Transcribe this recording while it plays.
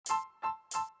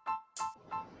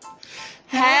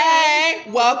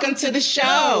Welcome to the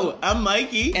show. I'm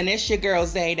Mikey. And it's your girl,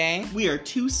 Zayday. We are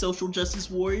two social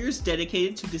justice warriors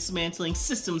dedicated to dismantling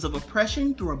systems of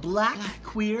oppression through a black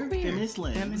queer, feminist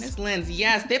lens.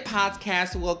 Yes, this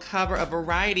podcast will cover a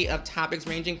variety of topics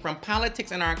ranging from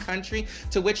politics in our country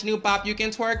to which new bop you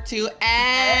can twerk to.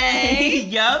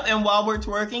 Yup, and while we're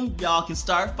twerking, y'all can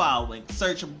start following.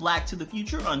 Search Black to the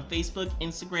Future on Facebook,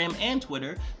 Instagram, and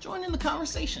Twitter. Join in the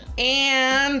conversation.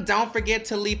 And don't forget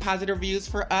to leave positive reviews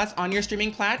for us on your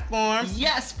streaming platforms.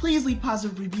 Yes, please leave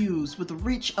positive reviews. With the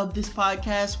reach of this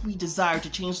podcast, we desire to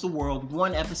change the world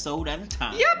one episode at a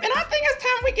time. Yep, and I think it's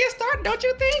time we get started, don't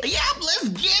you think? Yep, let's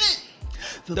get it.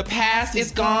 The past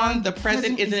is gone, the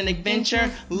present is an adventure.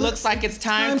 Looks like it's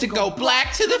time to go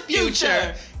black to the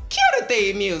future. Cue the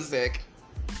theme music.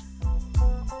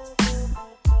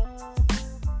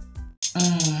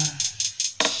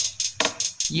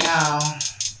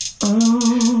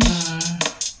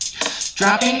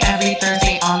 Dropping every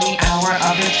Thursday on the hour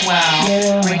of the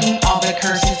 12. Breaking all the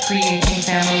curses, creating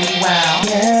family well.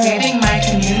 Saving my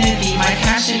community, my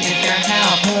passion is their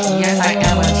help. Yes, I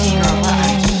am a T-girl, but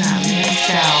I do not live in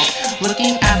stealth.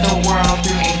 Looking at the world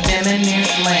through a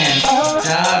feminist lens.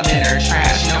 Duh, litter,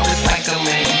 trash, no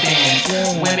recycling bins.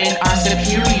 Women are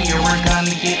superior, we're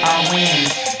gonna get our wins.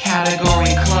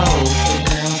 Category closed, the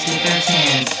girls get their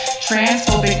tens.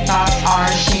 Transphobic thoughts are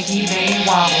shaky, they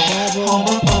wobble.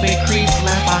 Homophobic creeps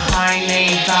left behind, they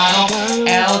dawdle.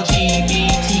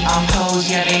 LGBT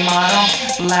opposed, yeah, they model.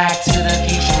 Black to the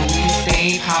future, we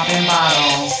stay popping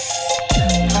bottles.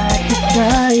 Black is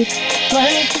bright,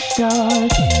 black is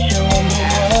dark, showing the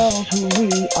world who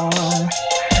we are.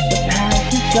 The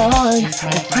past is gone,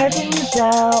 the present is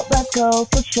out. Let's go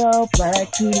for show,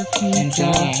 black to the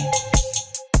future.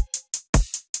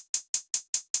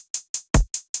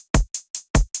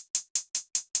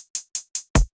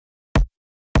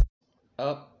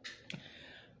 Oh.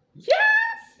 Yes!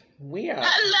 We are.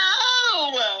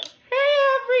 Hello! Hey,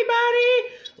 everybody!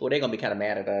 Oh, they're gonna be kind of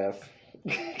mad at us.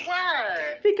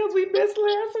 Why? Because we missed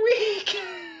last week.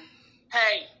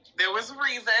 Hey, there was a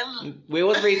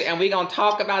reason. And we're gonna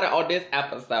talk about it on this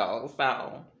episode.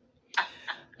 So,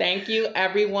 thank you,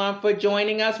 everyone, for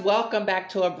joining us. Welcome back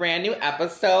to a brand new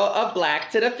episode of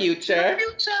Black to the Future.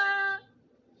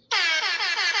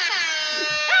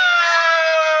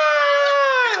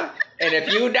 And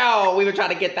if you know, we were trying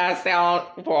to get that sound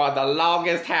for the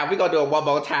longest time. We're going to do it one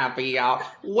more time for y'all.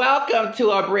 Welcome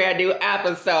to a brand new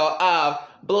episode of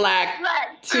Black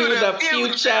to the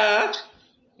Future.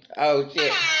 Oh,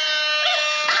 shit.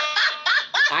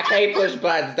 I can't push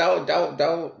buttons. Don't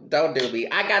do me.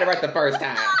 I got it right the first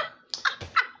time.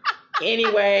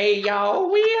 Anyway, y'all,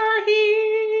 we are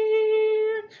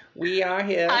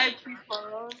here. Hi,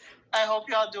 people. I hope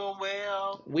y'all doing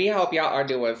well. We hope y'all are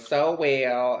doing so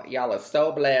well. Y'all are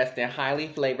so blessed and highly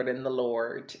flavored in the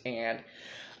Lord. And,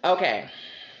 okay,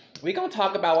 we're going to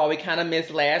talk about what we kind of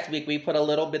missed last week. We put a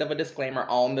little bit of a disclaimer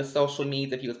on the social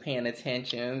medias if you was paying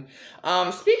attention.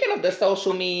 Speaking of the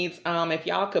social medias, if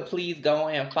y'all could please go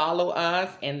and follow us.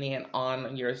 And then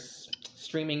on your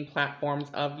streaming platforms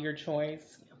of your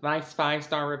choice, nice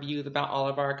 5-star reviews about all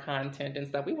of our content and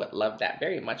stuff. We would love that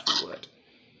very much. We would.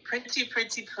 Pretty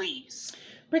please.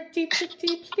 Pretty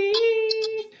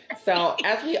please. So,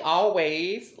 as we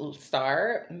always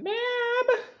start, Mab,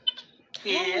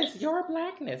 how is your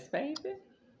blackness, baby?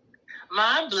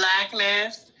 My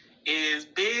blackness is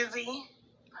busy,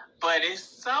 but it's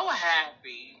so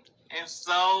happy. And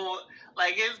so,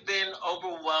 it's been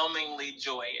overwhelmingly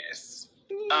joyous.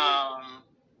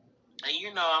 And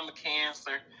you know I'm a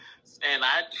Cancer, and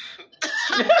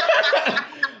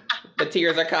The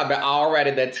tears are coming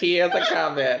already. The tears are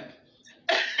coming.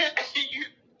 you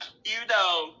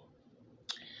know,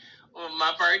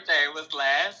 my birthday was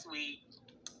last week,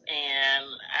 and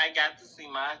I got to see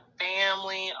my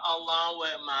family along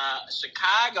with my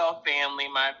Chicago family,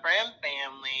 my friend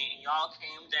family, and y'all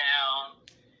came down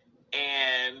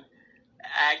and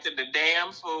acted a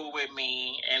damn fool with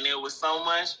me, and it was so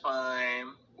much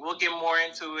fun. We'll get more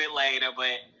into it later,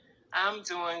 but I'm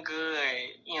doing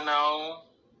good, you know.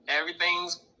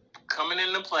 Everything's coming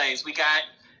into place. We got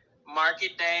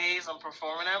market days. I'm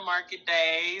performing at market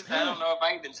days. I don't know if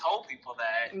I even told people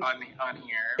that on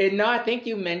here. No, I think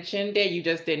you mentioned it. You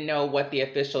just didn't know what the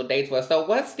official dates was. So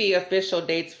what's the official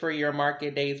dates for your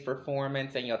market days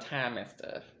performance and your time and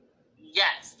stuff?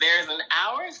 Yes, there's an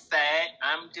hour set.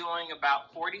 I'm doing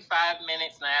about 45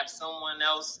 minutes, and I have someone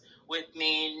else with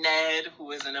me. Ned,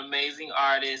 who is an amazing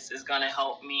artist, is going to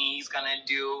help me. He's going to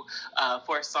do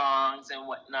 4 songs and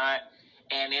whatnot.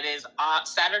 And it is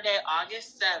Saturday,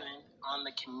 August 7th on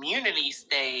the community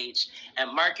stage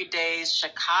at Market Days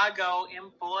Chicago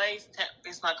in Boys.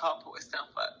 It's not called Boys Town,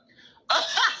 but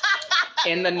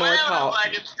in the North Hall.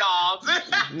 Like it's called.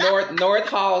 North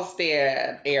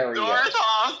Halstead area. North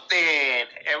Halstead.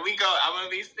 And I'm going to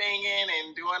be singing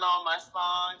and doing all my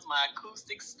songs, my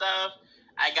acoustic stuff.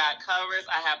 I got covers.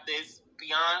 I have this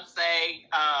Beyonce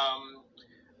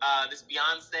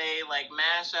like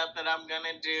mashup that I'm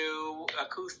gonna do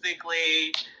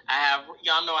acoustically. I have,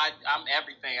 y'all know I'm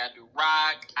everything. I do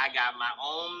rock. I got my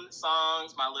own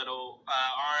songs, my little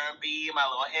R&B, my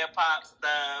little hip hop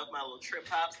stuff, my little trip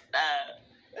hop stuff.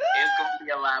 It's gonna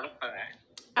be a lot of fun.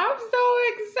 I'm so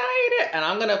excited, and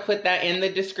I'm gonna put that in the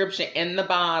description in the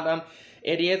bottom.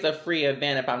 It is a free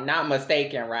event, if I'm not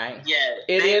mistaken, right? Yeah,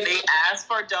 They ask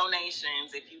for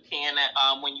donations if you can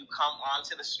when you come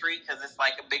onto the street, because it's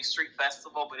like a big street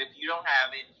festival. But if you don't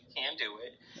have it, you can do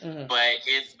it. Mm-hmm. But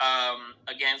it's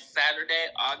again Saturday,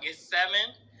 August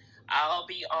 7th. I'll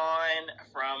be on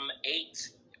from 8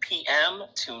 p.m.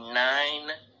 to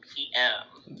 9 p.m.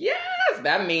 Yes,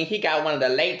 that means he got one of the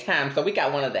late times, so we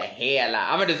got one of the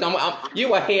headliners.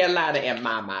 You a headliner in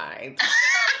my mind.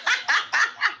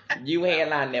 You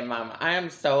headlined in my mind. I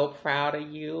am so proud of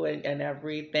you and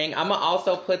everything. I'm gonna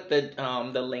also put the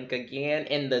link again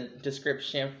in the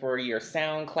description for your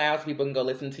SoundCloud, so people can go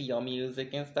listen to your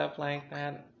music and stuff like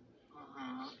that.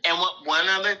 Mm-hmm. And one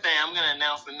other thing, I'm gonna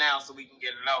announce it now so we can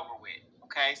get it over with.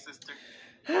 Okay, sister?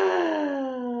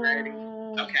 Ready?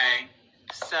 Okay.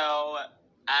 So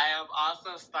I have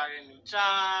also started a new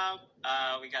job.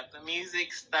 We got the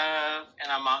music stuff,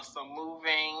 and I'm also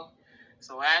moving.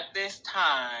 So at this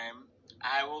time,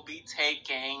 I will be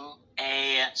taking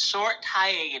a short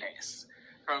hiatus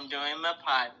from doing the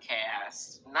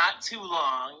podcast. Not too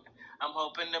long. I'm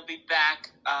hoping to be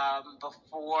back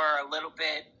before a little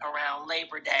bit around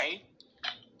Labor Day.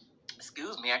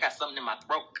 Excuse me, I got something in my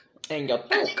throat. In your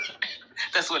throat?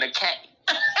 That's with a K.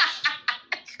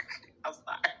 I'm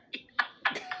sorry.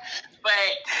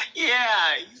 But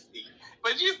yeah,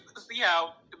 you see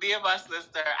how me and my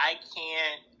sister, I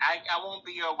won't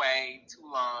be away too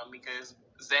long because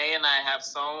Zay and I have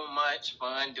so much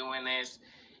fun doing this,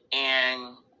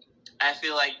 and I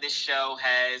feel like this show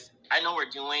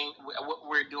what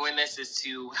we're doing this is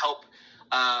to help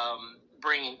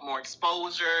bring more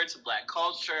exposure to Black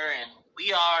culture and who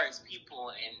we are as people,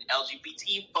 and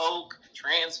LGBT folk,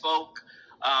 trans folk,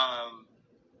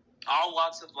 all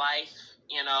walks of life.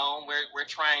 You know, we're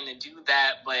trying to do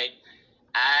that, but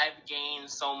I've gained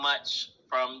so much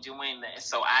from doing this,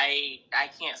 so I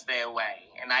can't stay away,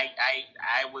 and I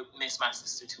would miss my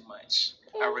sister too much.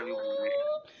 I really would.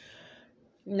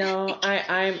 No,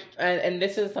 and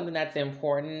this is something that's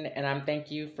important, and I'm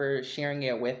thank you for sharing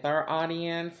it with our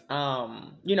audience.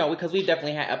 Because we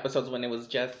definitely had episodes when it was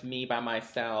just me by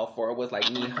myself, or it was like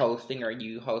me hosting, or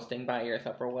you hosting by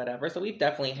yourself, or whatever. So we've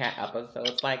definitely had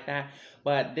episodes like that,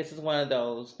 but this is one of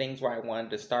those things where I wanted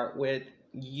to start with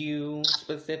you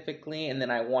specifically, and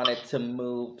then I wanted to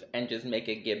move and just make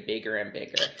it get bigger and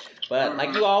bigger. But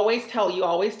like you always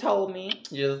told me,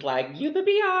 just like, you the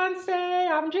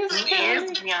Beyonce, I'm just you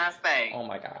is Beyonce. Oh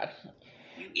my God.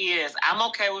 You is. I'm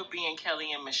okay with being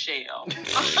Kelly and Michelle.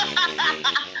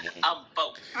 I'm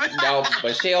both. No,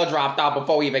 Michelle dropped off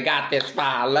before we even got this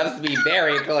far. Let's be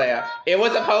very clear. It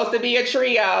was supposed to be a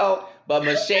trio, but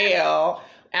Michelle...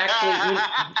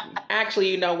 Actually,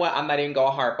 you know what? I'm not even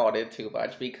gonna harp on it too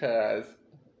much, because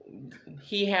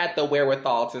he had the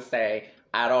wherewithal to say,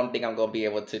 "I don't think I'm gonna be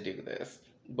able to do this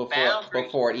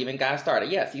before it even got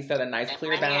started." Yes, he set a nice,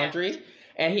 clear boundary,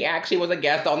 and he actually was a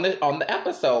guest on the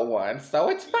episode once, so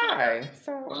it's fine.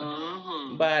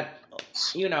 So, but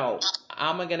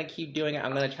I'm gonna keep doing it.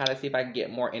 I'm gonna try to see if I can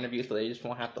get more interviews, so they just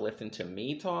won't have to listen to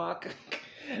me talk.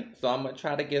 So I'm gonna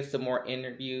try to get some more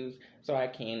interviews, so I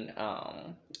can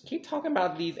keep talking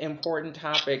about these important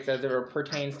topics as it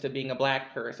pertains to being a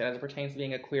Black person, as it pertains to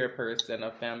being a queer person, a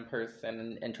femme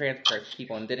person, and trans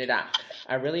people, and da-da-da.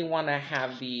 I really want to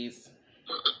have these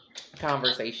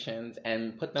conversations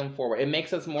and put them forward. It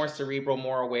makes us more cerebral,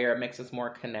 more aware. It makes us more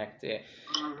connected.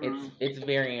 It's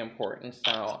very important.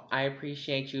 So I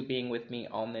appreciate you being with me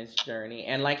on this journey.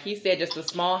 And like he said, just a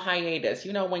small hiatus.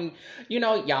 When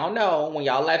y'all know when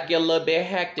y'all life get a little bit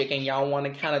hectic and y'all want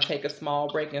to kind of take a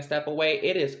small break and step away,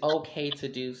 it is okay to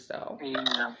do so.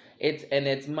 Yeah.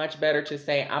 It's much better to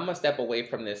say, I'm gonna step away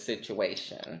from this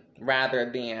situation,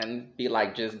 rather than be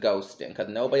like just ghosting, because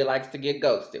nobody likes to get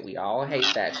ghosted. We all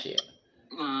hate that shit.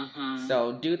 Mm-hmm.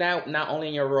 So do that not only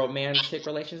in your romantic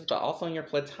relationships, but also in your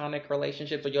platonic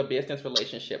relationships or your business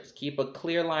relationships. Keep a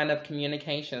clear line of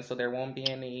communication so there won't be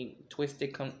any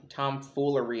twisted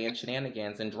tomfoolery and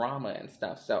shenanigans and drama and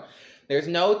stuff. So there's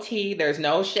no tea, there's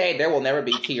no shade. There will never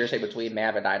be tea or shade between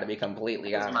Mav and I, to be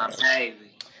completely honest. My baby.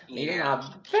 You're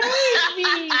my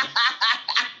baby.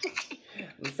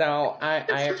 So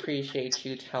I appreciate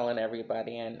you telling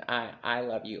everybody, and I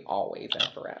love you always and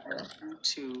forever. You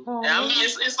too. I mean,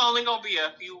 it's only gonna be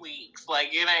a few weeks.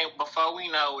 Like, it ain't, before we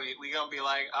know it, we gonna be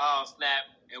like, oh snap,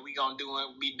 and we gonna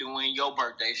be doing your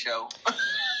birthday show.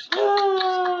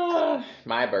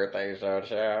 My birthday show,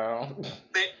 child.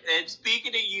 And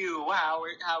speaking of you, how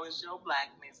is your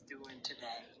blackness doing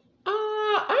today?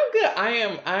 I'm good. I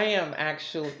am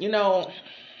actually,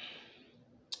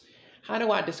 how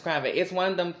do I describe it? It's one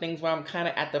of them things where I'm kind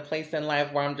of at the place in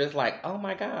life where I'm just like, oh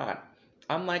my God,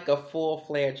 I'm like a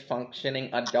full-fledged functioning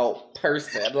adult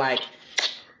person. Like,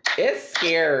 it's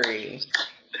scary.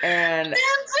 And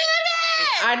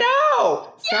I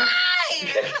know.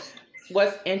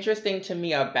 What's interesting to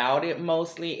me about it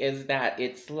mostly is that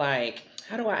it's like,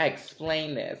 how do I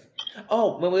explain this?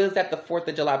 Oh, when we was at the 4th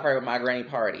of July party with my granny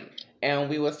party, and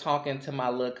we was talking to my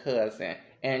little cousin,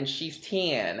 and she's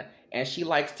 10, and she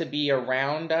likes to be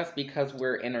around us because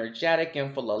we're energetic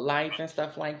and full of life and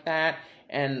stuff like that,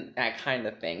 and that kind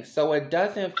of thing. So it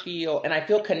doesn't feel, and I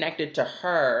feel connected to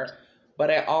her,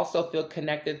 but I also feel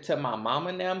connected to my mom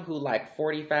and them, who like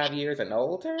 45 years and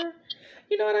older.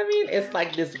 You know what I mean? It's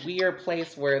like this weird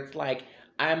place where it's like,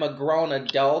 I'm a grown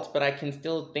adult, but I can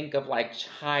still think of like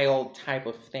child type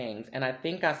of things. And I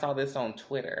think I saw this on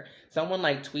Twitter. Someone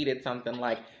like tweeted something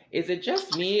like, is it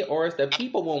just me, or is the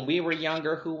people when we were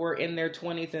younger who were in their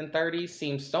 20s and 30s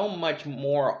seem so much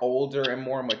more older and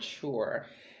more mature?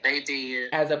 They did.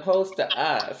 As opposed to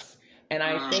us. And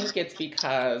I think it's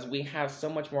because we have so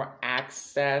much more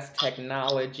access,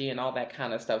 technology, and all that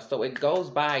kind of stuff. So it goes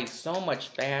by so much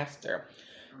faster.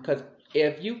 Because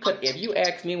if you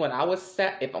asked me when I was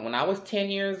 10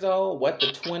 years old, what the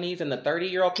 20s and the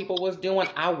 30-year-old people was doing,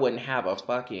 I wouldn't have a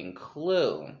fucking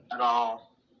clue. At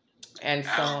all. And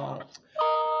so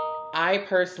I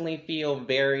personally feel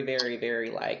very, very, very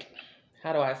like,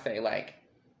 how do I say, like,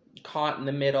 caught in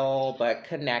the middle, but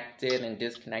connected and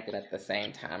disconnected at the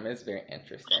same time. It's very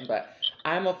interesting. But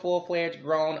I'm a full-fledged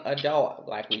grown adult.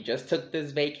 Like, we just took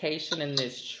this vacation and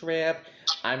this trip.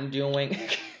 I'm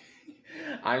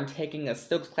taking a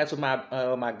silks class with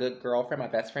my good girlfriend, my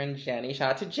best friend Jenny.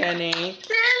 Shout out to Jenny.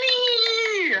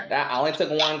 I only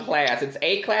took one class. It's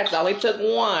 8 classes. I only took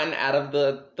one out of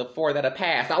the 4 that I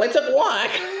passed. I only took one.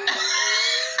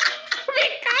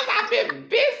 Because I've been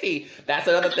busy. That's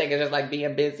another thing. It's just like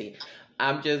being busy.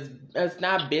 It's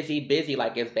not busy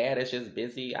like it's bad. It's just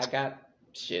busy. I got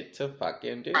shit to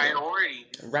fucking do. Priorities.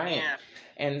 Right. Yeah.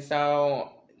 And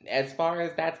so, as far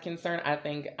as that's concerned, I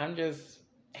think I'm just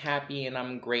happy and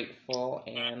I'm grateful,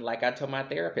 and like I told my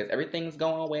therapist, everything's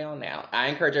going well now. I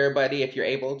encourage everybody, if you're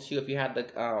able to, if you have the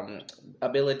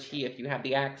ability, if you have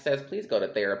the access, please go to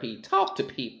therapy. Talk to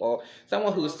people,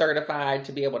 someone who's certified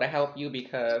to be able to help you,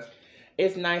 because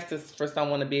it's nice for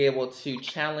someone to be able to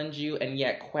challenge you and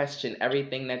yet question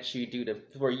everything that you do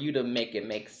for you to make it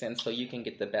make sense so you can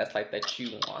get the best life that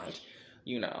you want,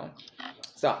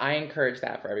 So I encourage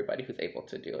that for everybody who's able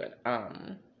to do it.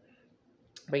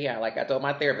 But yeah, like I told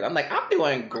my therapist, I'm like, I'm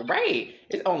doing great.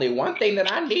 It's only one thing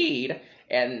that I need.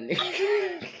 And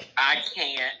I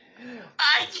can't.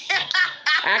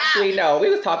 Actually, no, we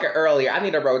was talking earlier. I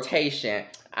need a rotation.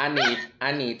 I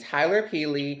need Tyler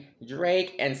Peely,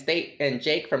 Drake, and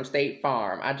Jake from State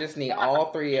Farm. I just need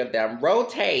all 3 of them.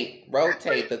 Rotate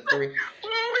the 3.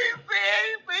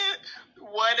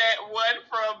 One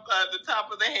from the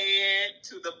top of the head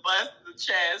to the bust of the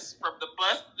chest, from the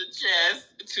bust of the chest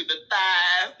to the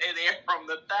thighs, and then from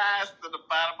the thighs to the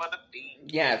bottom of the feet.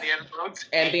 Yes.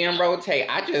 And then rotate.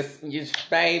 I just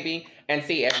baby. And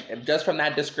see, just from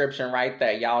that description right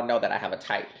there, y'all know that I have a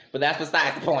type. But that's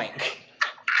besides the point.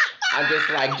 I'm just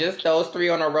like, just those 3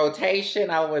 on a rotation,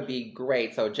 I would be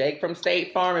great. So Jake from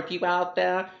State Farm, if you out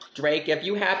there, Drake, if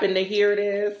you happen to hear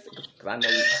this, because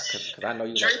I know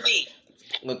you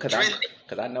because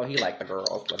I know he like the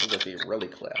girls. Let me just be really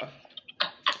clear.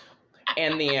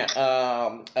 And then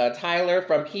Tyler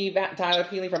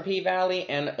Peely from P Valley,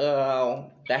 and the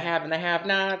have and the have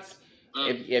nots.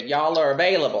 If y'all are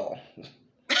available.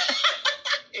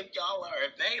 If y'all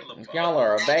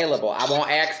are available. I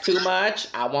won't ask too much.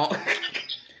 I won't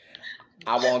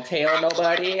tell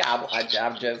nobody.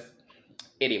 I'm just.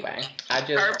 Anyway,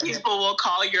 Her people will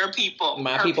call your people.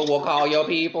 My people will call your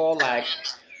people. Like,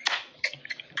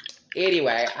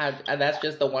 Anyway, that's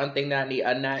just the one thing that I need.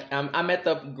 I'm at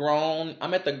the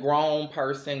grown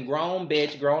person, grown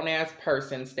bitch, grown ass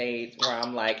person stage where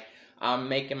I'm like, I'm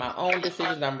making my own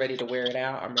decisions. I'm ready to wear it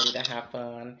out. I'm ready to have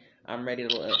fun. I'm ready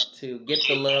to get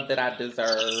the love that I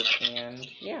deserve. And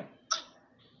yeah.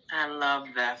 I love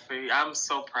that for you. I'm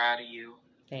so proud of you.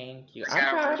 Thank you.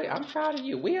 I'm proud of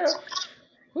you. We are.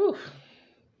 Whew.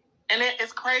 And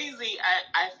it's crazy.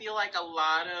 I feel like a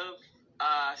lot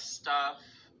of stuff.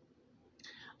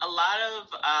 A lot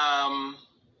of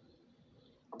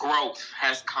growth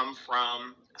has come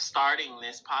from starting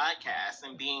this podcast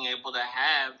and being able to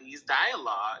have these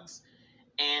dialogues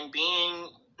and being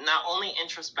not only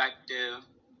introspective,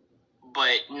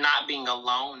 but not being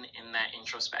alone in that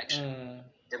introspection,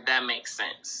 if that makes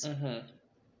sense. Mm-hmm.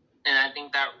 And I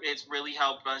think that it's really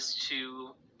helped us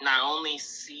to not only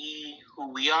see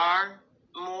who we are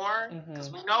more,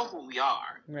 because we know who we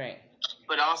are, right,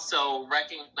 but also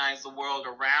recognize the world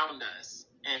around us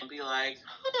and be like,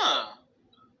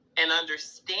 and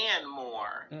understand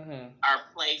more our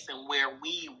place and where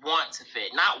we want to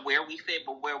fit. Not where we fit,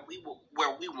 but where we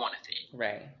want to fit.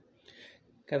 Right.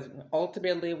 Because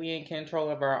ultimately we in control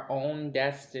of our own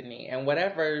destiny. And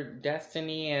whatever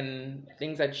destiny and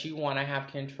things that you want to have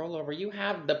control over, you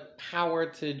have the power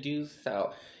to do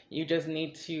so. You just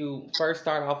need to first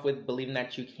start off with believing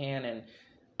that you can. And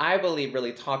I believe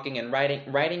really talking and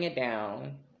writing it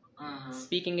down,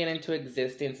 speaking it into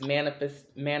existence,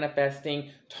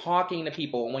 manifesting, talking to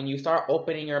people. When you start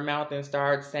opening your mouth and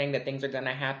start saying that things are going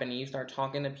to happen and you start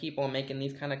talking to people and making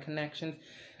these kind of connections,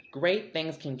 great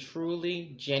things can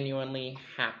truly, genuinely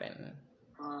happen.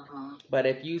 But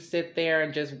if you sit there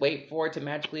and just wait for it to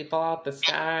magically fall out the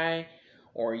sky,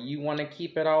 or you want to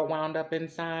keep it all wound up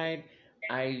inside,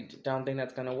 I don't think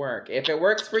that's going to work. If it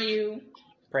works for you,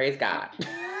 praise God.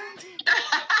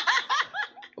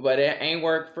 But it ain't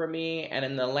worked for me. And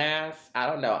in the last, I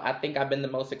don't know, I think I've been the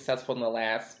most successful in the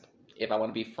last, if I want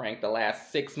to be frank, the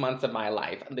last 6 months of my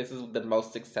life. This is the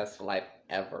most successful I've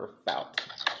ever felt.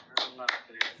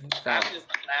 So, I'm just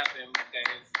laughing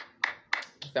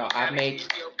because I've made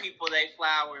give your people their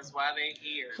flowers while they're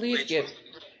here.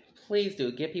 Please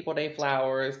do give people their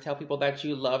flowers. Tell people that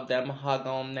you love them. Hug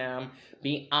on them.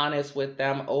 Be honest with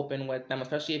them. Open with them.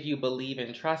 Especially if you believe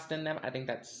and trust in them. I think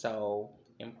that's so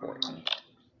important.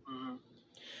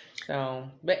 So,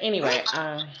 but anyway,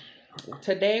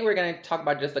 today we're going to talk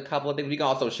about just a couple of things. We can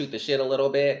also shoot the shit a little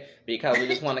bit because we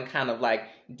just want to kind of like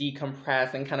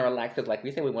decompress and kind of relax. Because like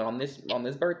we said, we went on this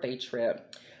birthday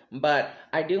trip. But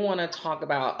I do want to talk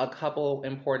about a couple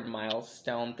important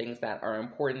milestone things that are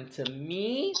important to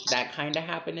me that kind of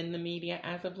happen in the media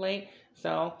as of late.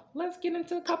 So let's get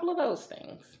into a couple of those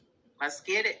things. Let's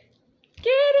get it. Get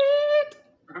it!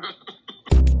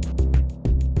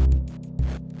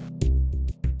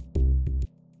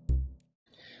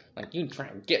 Like, you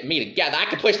trying to get me together. I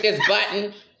can push this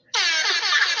button.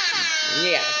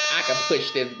 Yes, I can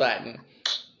push this button.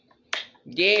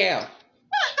 Yeah.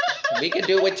 We could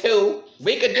do it too.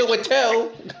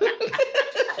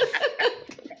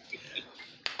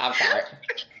 I'm sorry.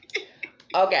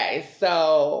 Okay,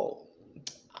 so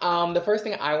the first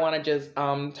thing I want to just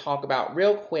talk about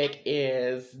real quick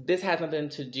is this has nothing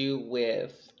to do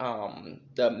with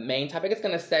the main topic. It's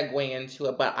going to segue into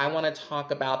it, but I want to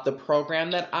talk about the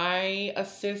program that I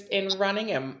assist in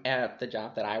running at the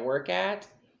job that I work at.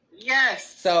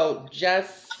 Yes. So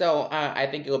I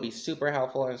think it will be super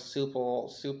helpful and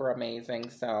super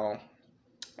amazing. So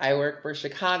I work for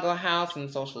Chicago House and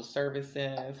Social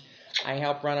Services. I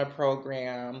help run a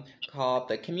program called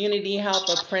the Community Health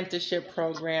Apprenticeship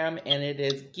Program, and it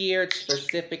is geared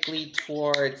specifically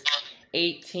towards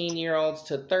 18-year-olds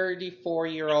to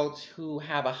 34-year-olds who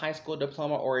have a high school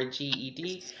diploma or a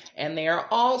GED, and they are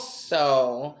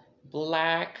also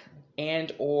Black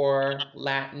and or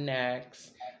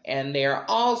Latinx, and they are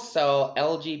also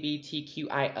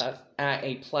LGBTQIA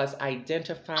plus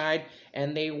identified,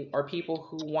 and they are people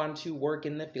who want to work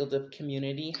in the field of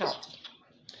community health.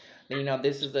 You know,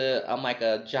 this is like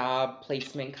a job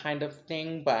placement kind of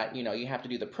thing, but you know, you have to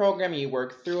do the program, you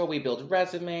work through it, we build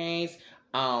resumes.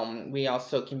 We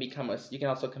also can become a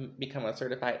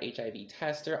certified HIV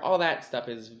tester. All that stuff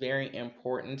is very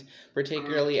important,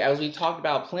 particularly as we talked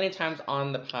about plenty of times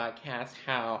on the podcast,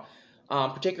 how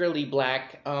particularly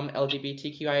Black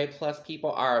LGBTQIA plus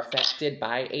people are affected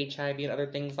by HIV and other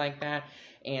things like that.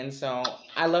 And so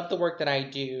I love the work that I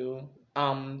do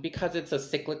because it's a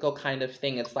cyclical kind of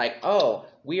thing. It's like, oh,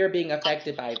 we are being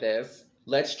affected by this.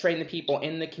 Let's train the people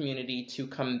in the community to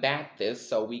combat this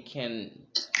so we can,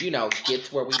 you know, get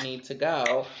to where we need to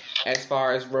go as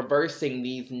far as reversing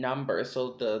these numbers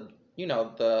so the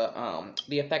the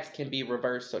effects can be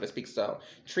reversed, so to speak. So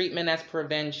treatment as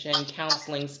prevention,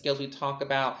 counseling skills. We talk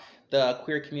about the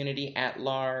queer community at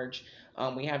large.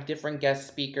 We have different guest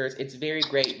speakers. It's very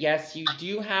great. Yes, you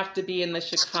do have to be in the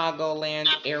Chicagoland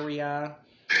area,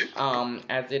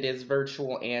 as it is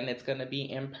virtual and it's going to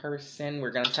be in person.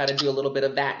 We're going to try to do a little bit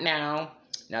of that now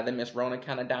that Miss Rona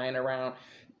kind of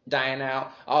dying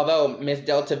out. Although Miss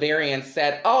Delta variant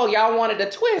said, "Oh, y'all wanted a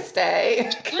twist,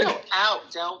 eh?" Get out,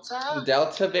 Delta.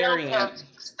 Delta variant. Delta,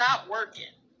 stop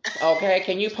working. Okay,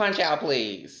 can you punch out,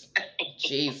 please?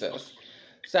 Jesus.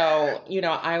 So,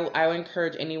 I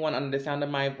encourage anyone under the sound of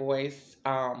my voice,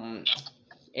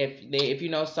 if you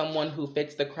know someone who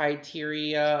fits the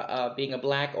criteria of being a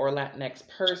Black or Latinx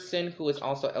person who is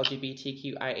also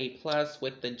LGBTQIA+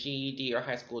 with the GED or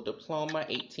high school diploma,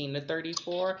 18 to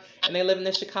 34, and they live in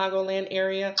the Chicagoland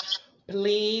area,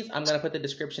 please, I'm going to put the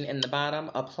description in the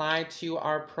bottom, apply to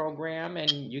our program,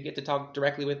 and you get to talk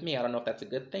directly with me. I don't know if that's a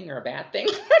good thing or a bad thing,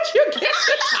 but you get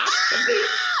to talk to me.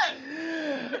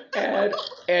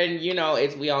 And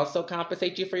we also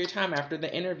compensate you for your time after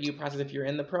the interview process if you're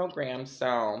in the program.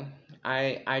 So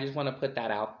I just want to put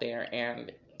that out there,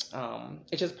 and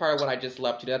it's just part of what I just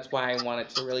love to do. That's why I wanted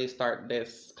to really start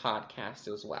this podcast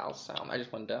as well. So I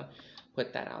just wanted to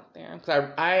put that out there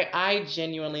because I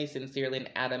genuinely, sincerely, and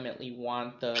adamantly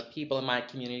want the people in my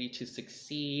community to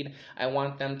succeed. I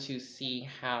want them to see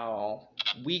how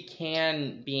we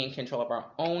can be in control of our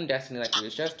own destiny, like we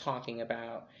was just talking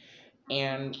about.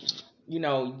 And,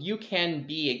 you can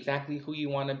be exactly who you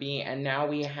want to be. And now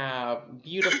we have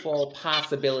beautiful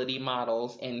possibility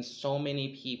models in so many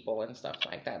people and stuff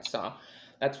like that. So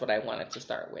that's what I wanted to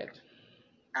start with.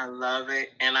 I love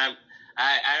it. And I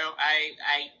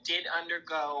did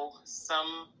undergo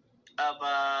some of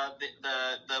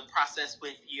the process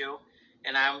with you.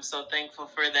 And I'm so thankful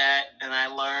for that. And I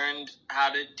learned how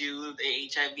to do the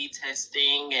HIV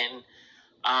testing. And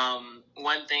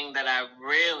one thing that I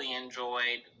really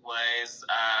enjoyed was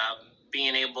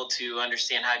being able to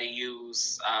understand how to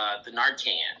use the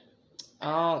Narcan.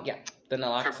 Oh, yeah. The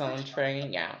naloxone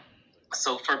training, yeah.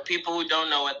 So for people who don't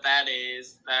know what that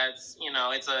is, that's,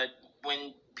 it's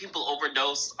when people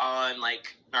overdose on,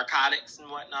 like, narcotics and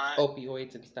whatnot.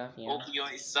 Opioids and stuff, yeah.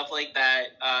 Opioids, stuff like that.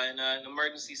 In an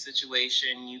emergency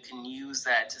situation, you can use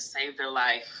that to save their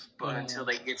life until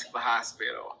they get to the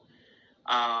hospital.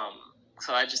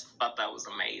 So I just thought that was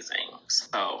amazing.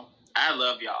 So I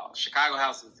love y'all. Chicago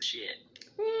House is the shit.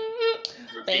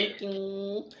 Thank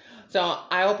you. So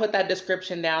I will put that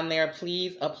description down there.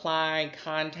 Please apply,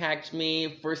 contact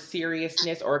me for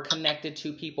seriousness or connected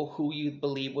to people who you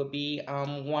believe would be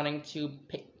wanting to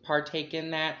partake in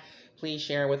that. Please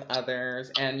share with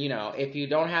others. And, if you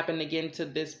don't happen to get into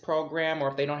this program or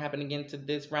if they don't happen to get into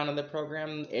this round of the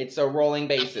program, it's a rolling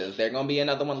basis. There's going to be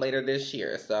another one later this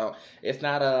year. So it's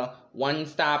not a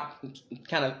one-stop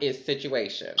kind of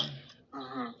situation.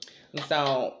 Mm-hmm.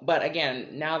 So, but again,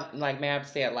 now, like Mab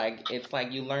said, it's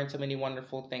like you learn so many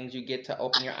wonderful things. You get to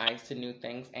open your eyes to new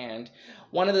things. And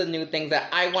one of the new things that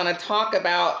I want to talk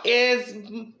about is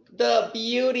the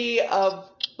beauty of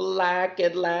Black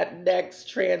and Latinx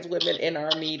trans women in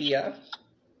our media.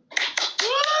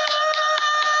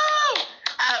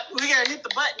 We gotta hit the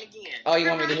button again. Oh, you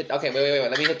want me to hit? Okay, wait.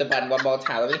 Let me hit the button one more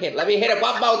time. Let me hit it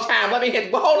one more time.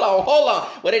 Hold on.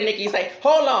 What did Nikki say?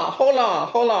 Hold on.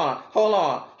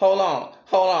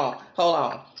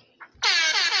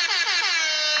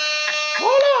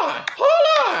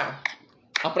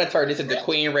 I'm gonna turn this into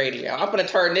Queen Radio. I'm gonna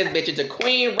turn this bitch into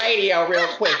Queen Radio real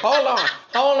quick. Hold on.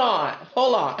 One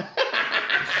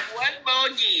more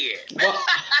year. Well,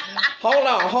 hold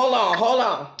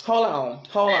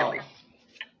on.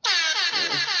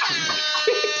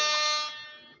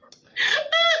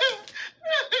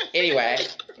 Anyway,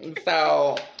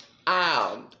 so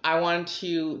I want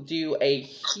to do a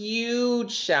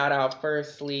huge shout out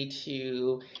firstly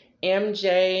to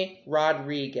MJ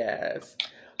Rodriguez,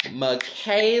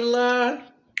 Michaela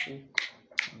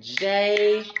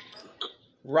J.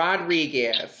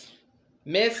 Rodriguez,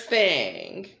 Miss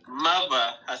Thing,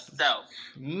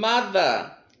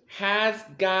 Mother has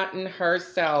gotten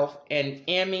herself an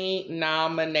Emmy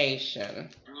nomination.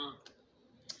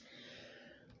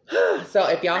 So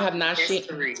if y'all have not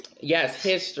seen, yes,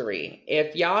 history.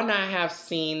 If y'all not have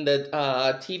seen the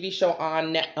TV show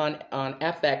on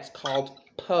FX called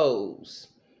Pose,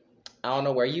 I don't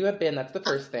know where you have been. That's the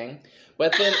first thing,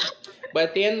 but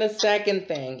then the second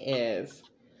thing is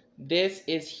this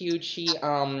is huge. She's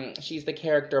the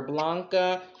character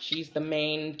Blanca. She's the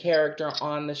main character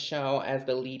on the show as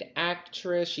the lead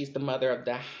actress. She's the mother of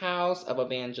the house of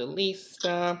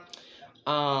Evangelista.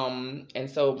 And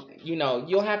so, you know,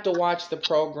 you'll have to watch the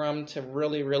program to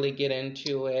really, really get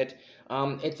into it.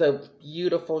 It's a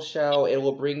beautiful show. It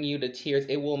will bring you to tears.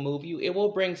 It will move you. It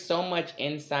will bring so much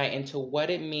insight into what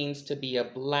it means to be a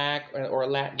Black or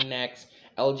Latinx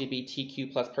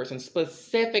LGBTQ plus person,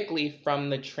 specifically from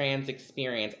the trans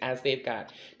experience, as they've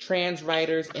got trans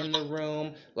writers in the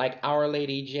room like Our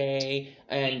Lady J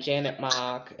and Janet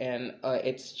Mock, and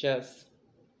it's just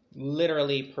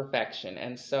literally perfection.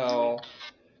 And so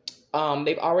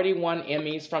they've already won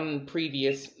Emmys from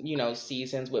previous, you know,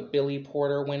 seasons, with Billy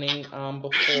Porter winning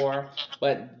before.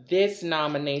 But this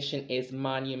nomination is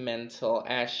monumental,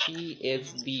 as she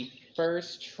is the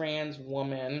first trans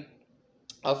woman,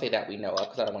 I'll say that we know of,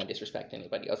 because I don't want to disrespect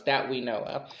anybody else, that we know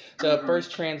of, the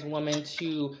first trans woman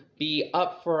to be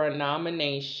up for a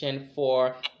nomination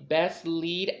for Best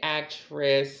Lead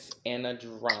Actress in a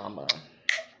Drama.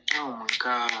 Oh my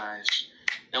gosh.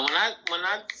 And when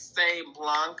I say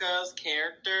Blanca's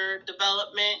character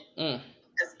development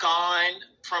has gone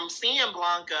from seeing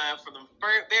Blanca for the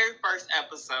very first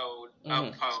episode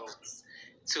of Pose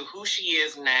to who she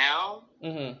is now,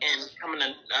 and becoming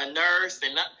a nurse,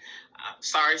 and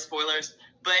sorry, spoilers,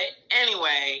 but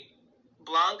anyway,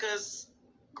 Blanca's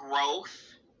growth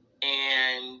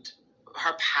and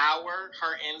her power,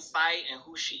 her insight, and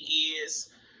who she is,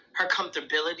 her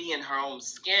comfortability in her own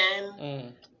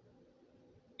skin.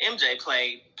 MJ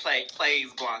plays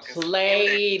Blanca.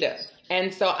 Played.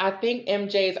 And so I think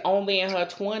MJ's only in her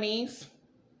 20s.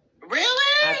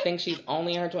 Really? I think she's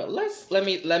only in her 20s. Let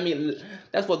me.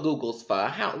 That's what Google's for.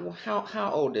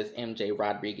 How old is MJ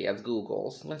Rodriguez?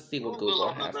 Google's. Let's see what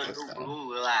Google has to say.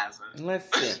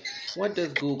 Let's see. What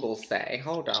does Google say?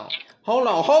 Hold on.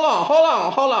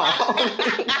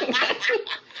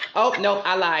 Oh, no,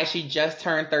 I lied. She just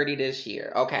turned 30 this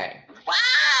year. Okay.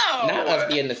 Wow. Now must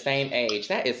be in the same age.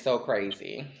 That is so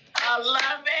crazy. I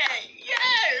love it.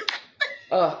 Yes.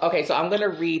 Okay, so I'm going to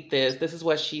read this. This is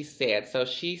what she said. So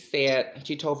she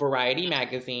told Variety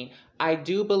magazine, "I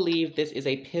do believe this is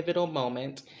a pivotal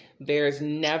moment. There's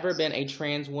never been a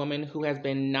trans woman who has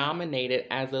been nominated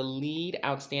as a lead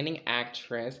outstanding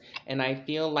actress, and I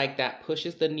feel like that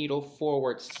pushes the needle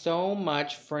forward so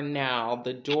much for now,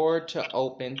 the door to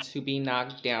open to be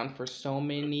knocked down for so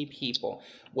many people,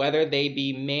 whether they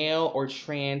be male or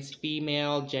trans,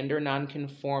 female, gender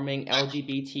nonconforming,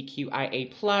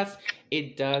 LGBTQIA+,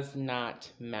 it does not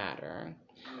matter."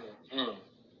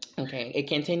 Okay, it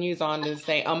continues on to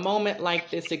say, "A moment like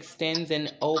this extends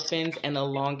and opens and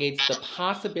elongates the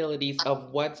possibilities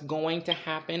of what's going to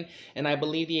happen, and I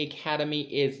believe the Academy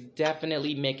is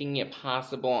definitely making it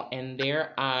possible, and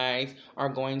their eyes are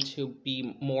going to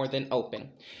be more than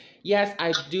open. Yes,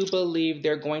 I do believe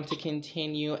they're going to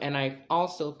continue, and I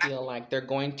also feel like they're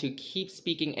going to keep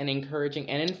speaking and encouraging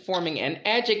and informing and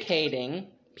educating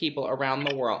people around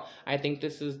the world. I think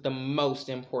this is the most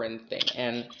important thing."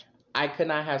 And I could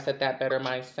not have said that better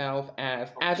myself.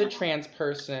 As a trans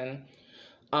person,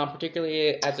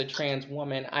 particularly as a trans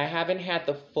woman, I haven't had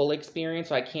the full experience,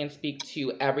 so I can't speak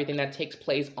to everything that takes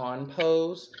place on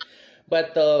Pose.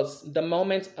 But the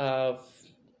moments of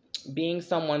being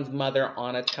someone's mother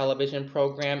on a television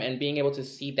program and being able to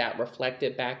see that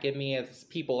reflected back at me, as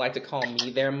people like to call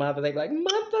me their mother, they be like,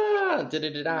 "Mother,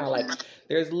 da-da-da-da." Like,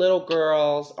 there's little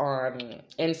girls on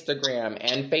Instagram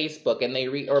and Facebook, and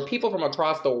or people from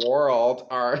across the world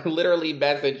are literally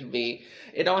message me.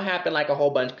 It don't happen like a whole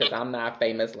bunch because I'm not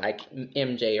famous like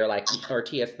MJ or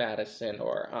T.S. Madison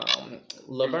or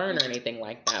Laverne or anything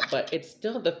like that. But it's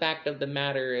still, the fact of the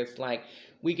matter is, like,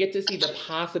 we get to see the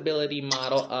possibility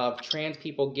model of trans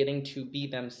people getting to be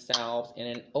themselves in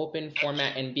an open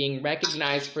format and being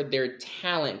recognized for their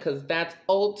talent, because that's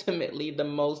ultimately the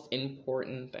most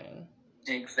important thing.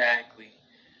 Exactly.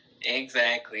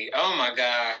 Oh my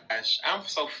gosh. I'm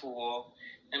so full.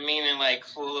 I mean, like,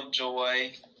 full of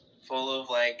joy, full of,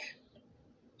 like,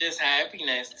 just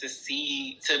happiness to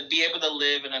be able to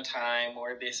live in a time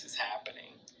where this is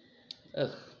happening. Ugh.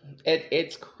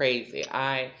 It's crazy.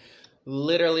 I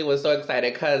literally was so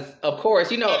excited because, of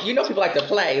course, you know people like to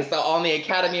play. So on the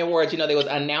Academy Awards, they was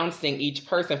announcing each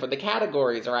person for the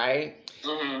categories, right?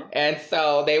 Mm-hmm. And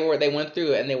so they went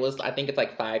through, and it was, I think it's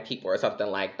like 5 people or something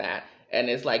like that. And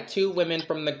it's like 2 women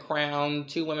from The Crown,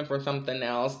 2 women from something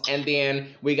else. And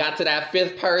then we got to that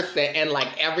 5th person, and like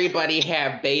everybody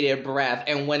had bated breath.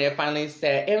 And when it finally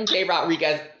said MJ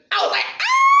Rodriguez, I was like,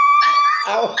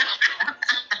 ah!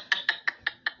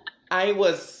 I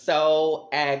was so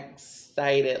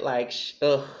excited, like,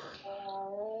 ugh.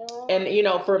 And,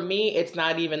 for me, it's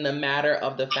not even the matter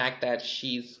of the fact that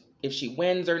she's if she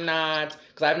wins or not,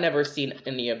 because I've never seen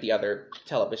any of the other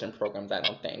television programs, I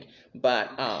don't think.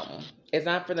 But it's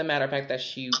not for the matter of fact that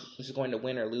she is going to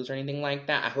win or lose or anything like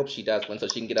that. I hope she does win so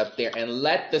she can get up there and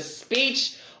let the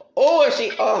speech.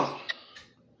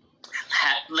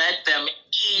 Let them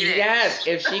eat it. Yes,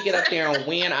 if she get up there and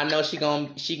win, I know she gonna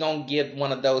give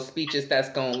one of those speeches that's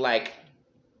gonna like,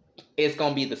 it's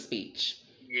gonna be the speech.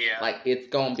 Yeah. Like, it's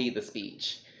gonna be the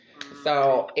speech.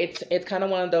 So it's kind of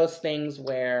one of those things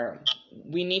where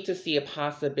we need to see a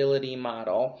possibility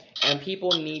model, and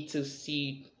people need to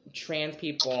see trans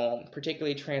people,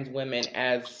 particularly trans women,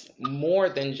 as more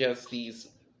than just these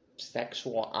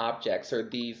sexual objects or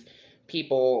these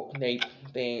people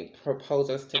they propose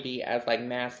us to be as like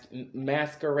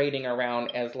masquerading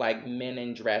around as like men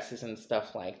in dresses and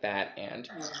stuff like that. And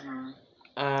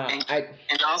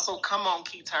and also, come on,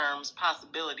 key terms,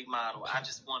 possibility model. I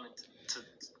just wanted to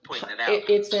point it out.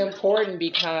 It's important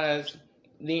because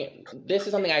this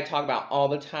is something I talk about all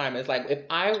the time. It's like, when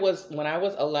I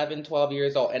was 11, 12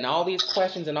 years old, and all these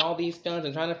questions and all these feelings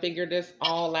and trying to figure this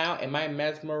all out, and my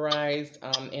mesmerized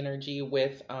energy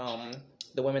with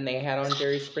the women they had on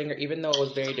Jerry Springer, even though it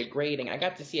was very degrading, I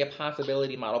got to see a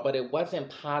possibility model, but it wasn't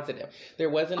positive. There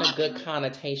wasn't a good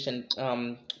connotation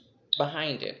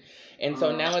behind it. And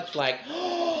so now it's like,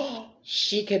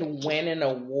 she could win an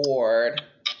award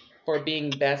for being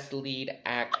best lead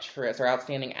actress or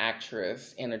outstanding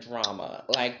actress in a drama.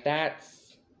 Like,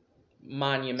 that's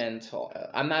monumental.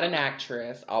 I'm not an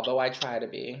actress, although I try to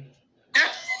be.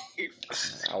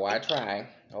 I try.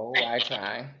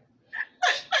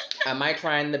 I might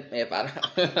try I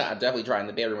definitely try in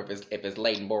the bedroom if it's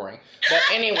late and boring. But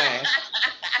anyway,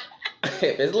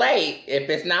 if it's late, if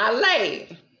it's not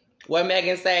late, what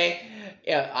Megan say?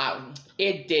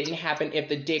 It didn't happen if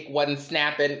the dick wasn't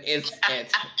snapping. It's.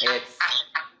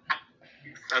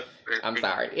 I'm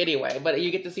sorry. Anyway, but you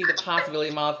get to see the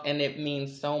possibility models, and it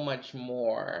means so much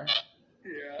more.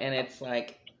 Yeah. And it's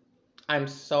like, I'm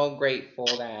so grateful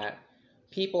that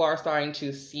people are starting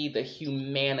to see the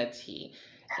humanity.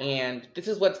 And this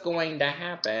is what's going to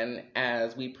happen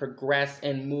as we progress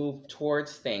and move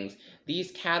towards things.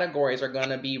 These categories are going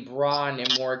to be broadened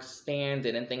and more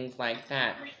expanded and things like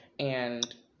that. And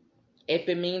if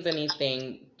it means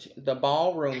anything, the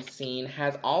ballroom scene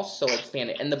has also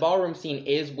expanded. And the ballroom scene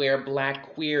is where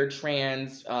Black, queer,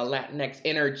 trans, Latinx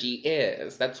energy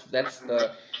is. That's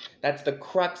the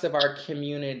crux of our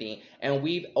community. And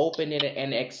we've opened it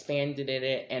and expanded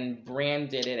it and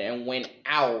branded it and went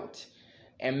out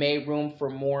and made room for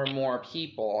more and more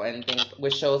people, and things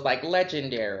with shows like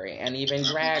Legendary and even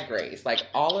Drag Race. Like,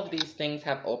 all of these things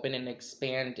have opened and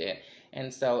expanded.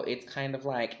 And so it's kind of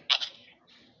like,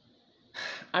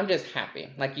 I'm just happy.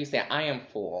 Like you said, I am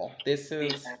full. This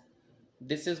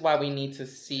is why we need to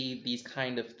see these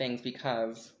kind of things,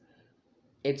 because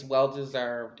it's well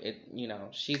deserved.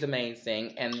 She's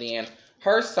amazing. And then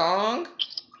her song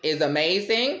is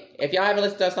amazing. If y'all haven't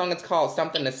listened to that song, it's called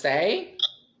Something to Say.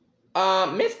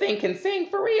 Miss Thing can sing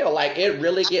for real. Like, it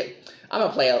really I'm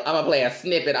gonna play a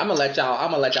snippet. I'm gonna let y'all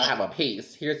have a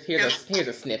piece. Here's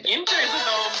a snippet.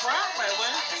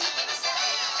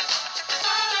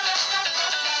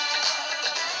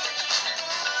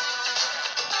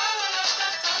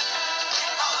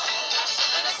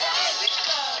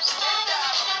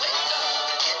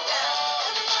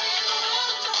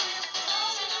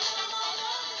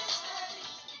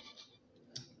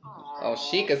 Oh,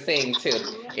 she could sing too.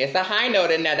 It's a high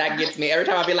note in there that gets me every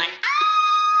time. I be like,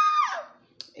 ah!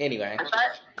 Anyway.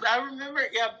 I remember,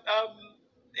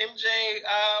 MJ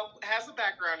has a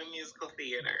background in musical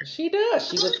theater. She does.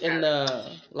 She was in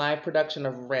the live production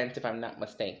of Rent, if I'm not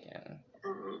mistaken.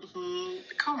 Mm-hmm.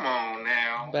 Come on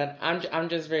now. But I'm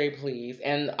just very pleased,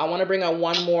 and I want to bring out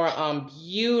one more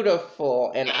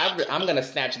beautiful, and I'm gonna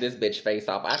snatch this bitch face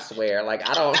off. I swear, like,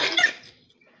 I don't.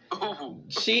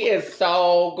 She is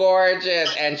so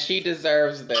gorgeous, and she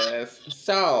deserves this.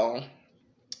 So,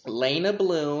 Leyna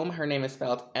Bloom, her name is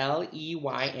spelled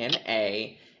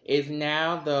Leyna, is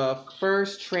now the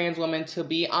first trans woman to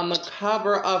be on the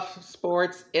cover of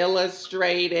Sports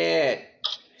Illustrated.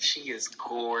 She is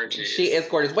gorgeous. She is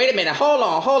gorgeous. Wait a minute. Hold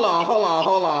on.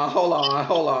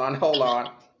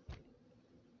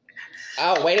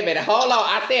 Oh, wait a minute. Hold on.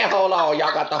 I said hold on.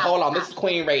 Y'all got the hold on. This is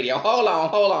Queen Radio. Hold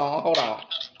on.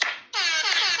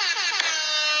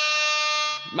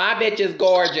 My bitch is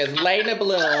gorgeous. Leyna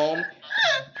Bloom.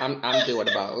 I'm doing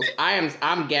both.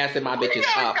 I'm gassing my bitches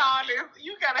up.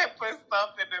 You gotta put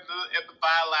something in the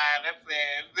byline that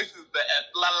says this is the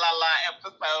La La La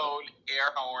episode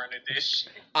air horn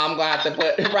edition. I'm gonna have to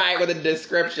put right with the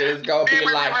description. It's gonna be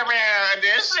like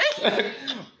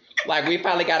Like, we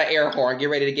finally got an air horn. Get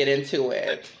ready to get into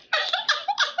it.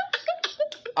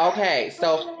 Okay,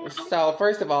 so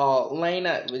first of all,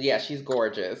 Lena, yeah, she's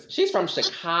gorgeous. She's from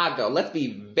Chicago. Let's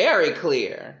be very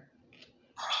clear.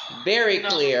 Very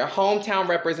clear. Hometown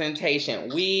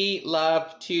representation. We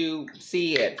love to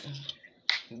see it.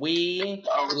 We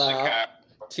love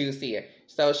to see it.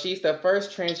 So she's the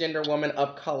first transgender woman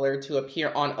of color to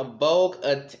appear on a Vogue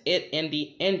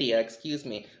India, excuse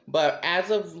me. But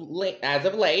as of late,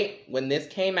 when this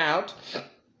came out,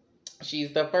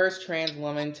 she's the first trans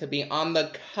woman to be on the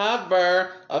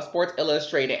cover of Sports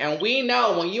Illustrated. And we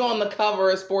know when you're on the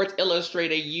cover of Sports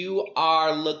Illustrated, you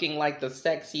are looking like the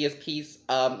sexiest piece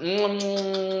of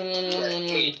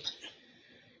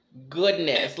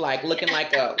goodness. Like looking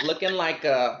like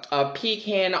a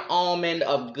pecan almond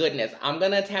of goodness. I'm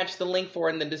gonna attach the link for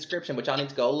it in the description, but y'all need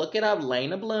to go look it up.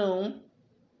 Lena Bloom.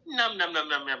 Num.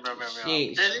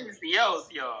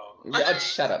 Delicioso.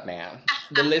 Shut up, man.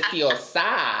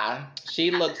 Deliciosa.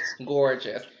 She looks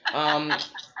gorgeous.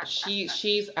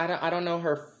 She's I don't know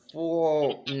her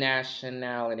full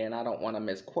nationality, and I don't want to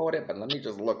misquote it, but let me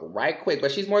just look right quick.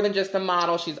 But she's more than just a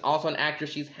model. She's also an actress.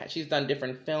 She's done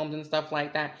different films and stuff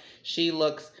like that. She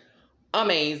looks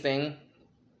amazing.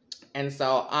 And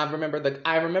so I remember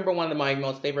one of my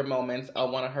most favorite moments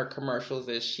of one of her commercials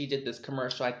is she did this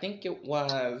commercial. I think it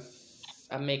was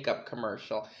a makeup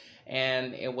commercial.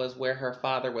 And it was where her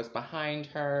father was behind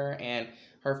her and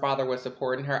her father was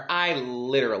supporting her. I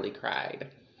literally cried.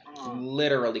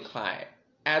 Literally cried.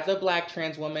 As a Black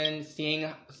trans woman, seeing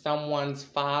someone's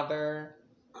father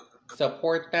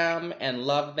support them and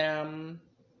love them.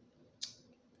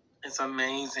 It's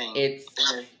amazing.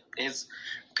 It's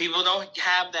people don't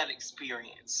have that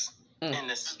experience. And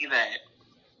to see that.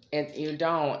 And you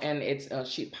don't. And it's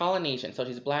she's Polynesian, so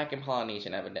she's Black and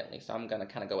Polynesian evidently. So I'm gonna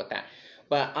kind of go with that.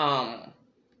 But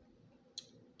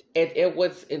it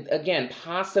was again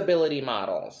possibility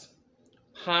models,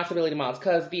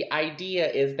 because the idea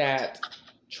is that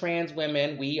trans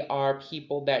women, we are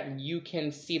people that you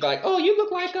can see like, oh, you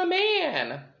look like a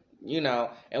man, you know,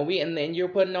 and then you're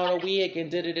putting on a wig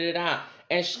and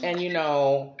and you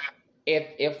know,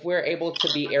 if we're able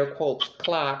to be air quotes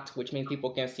clocked, which means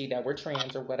people can see that we're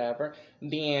trans or whatever,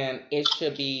 then it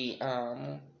should be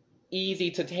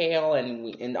easy to tell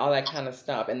and all that kind of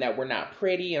stuff, and that we're not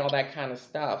pretty and all that kind of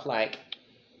stuff, like,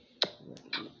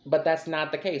 but that's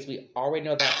not the case. We already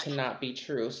know that to not be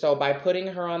true. So by putting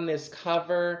her on this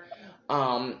cover,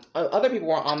 other people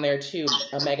were on there too.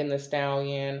 Megan Thee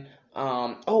Stallion.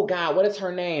 Oh God, what is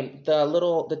her name?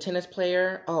 The tennis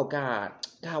player. Oh God,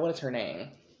 what is her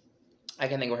name? I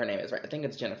can't think what her name is. Right, I think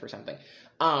it's Jennifer something.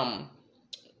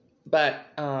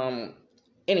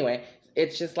 Anyway.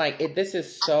 It's just like, this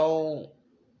is so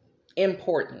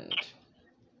important.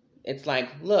 It's like,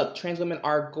 look, trans women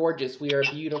are gorgeous. We are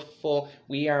beautiful.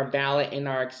 We are valid in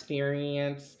our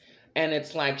experience. And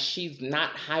it's like, she's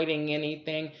not hiding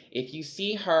anything. If you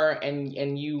see her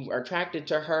and you are attracted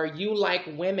to her, you like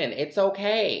women. It's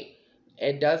okay.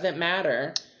 It doesn't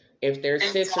matter if they're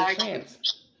cis or trans.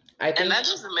 I think, and that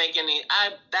doesn't make any,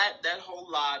 that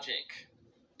whole logic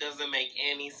doesn't make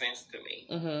any sense to me.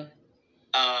 Mm-hmm.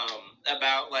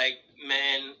 About like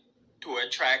men who are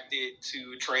attracted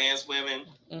to trans women,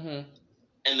 and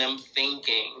them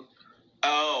thinking,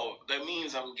 oh, that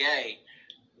means I'm gay.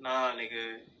 Nah,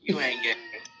 nigga, you ain't gay.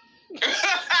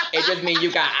 It just means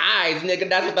you got eyes, nigga.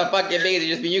 That's what the fuck it means. It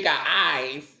just means you got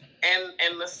eyes.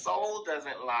 And the soul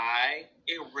doesn't lie.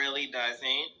 It really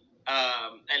doesn't.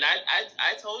 And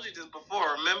I told you this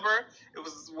before. Remember, it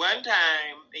was one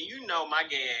time, and you know my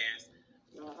gay ass.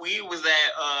 We was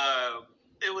at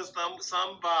it was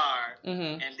some bar,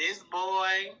 and this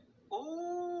boy,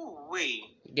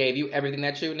 gave you everything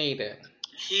that you needed.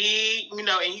 He, you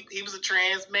know, and he was a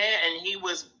trans man, and he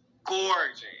was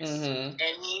gorgeous, and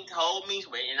he told me,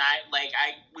 and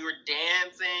we were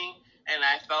dancing, and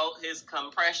I felt his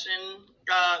compression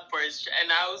for his,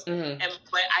 and I was,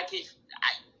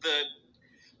 but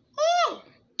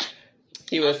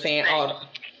he was saying all.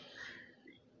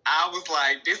 I was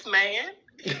like, this man.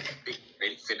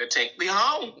 Ready to take me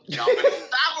home. Y'all better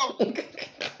stop him.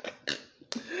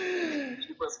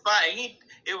 He was fine.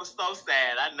 It was so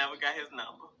sad. I never got his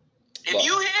number. If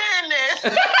you hearing this,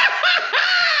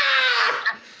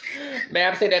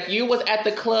 ma'am said if you was at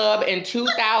the club in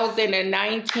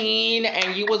 2019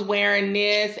 and you was wearing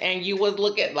this and you was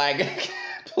looking like,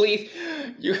 please,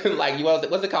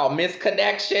 what's it called?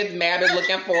 Misconnections. Ma'am is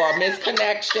looking for a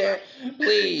misconnection.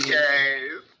 Please.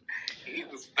 Yes. He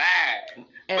was fine.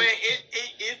 But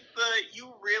it's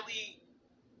you really,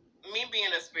 me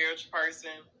being a spiritual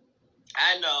person,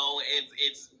 I know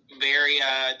it's very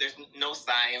there's no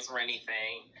science or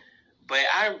anything, but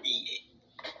I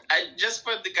just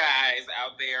for the guys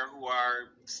out there who are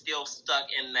still stuck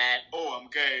in that, oh, I'm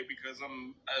gay because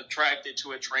I'm attracted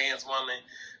to a trans woman.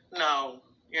 No,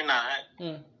 you're not.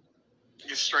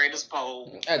 You're straight as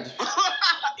pole.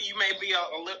 You may be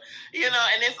a little,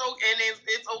 and it's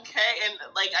okay. And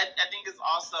like I think it's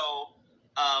also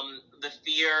the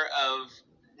fear of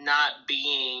not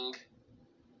being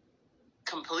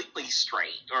completely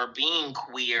straight or being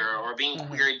queer or being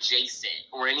queer adjacent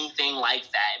or anything like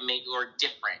that, or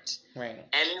different. Right.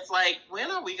 And it's like,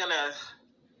 when are we gonna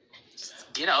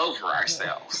get over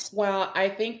ourselves? Well, I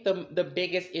think the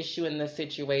biggest issue in this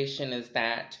situation is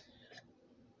that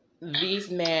these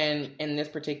men, in this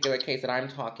particular case that I'm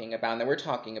talking about, and that we're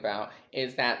talking about,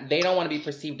 is that they don't want to be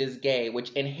perceived as gay,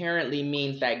 which inherently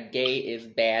means that gay is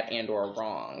bad and or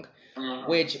wrong.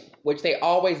 Which they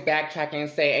always backtrack and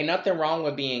say, ain't nothing wrong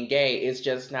with being gay, it's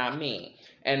just not me.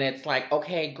 And it's like,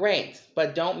 okay, great,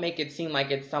 but don't make it seem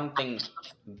like it's something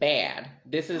bad.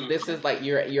 This is like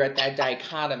you're at that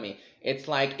dichotomy. It's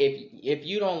like if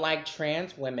you don't like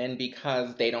trans women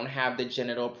because they don't have the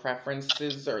genital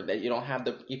preferences, or that you don't have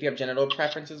if you have genital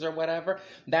preferences or whatever,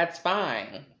 that's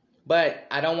fine. But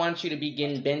I don't want you to be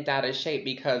getting bent out of shape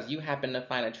because you happen to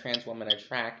find a trans woman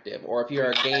attractive. Or if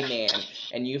you're a gay man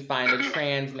and you find a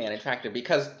trans man attractive.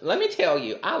 Because let me tell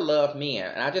you, I love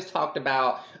men. And I just talked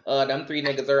about them 3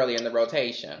 niggas earlier in the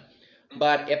rotation.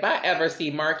 But if I ever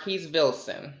see Marquise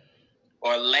Wilson.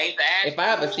 Or Laith Ashley. If I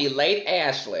ever see Laith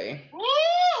Ashley.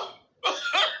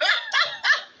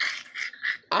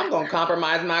 I'm going to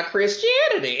compromise my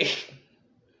Christianity.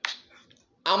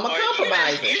 I'm going to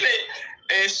compromise it.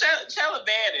 And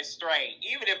Chalaban is straight.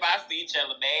 Even if I see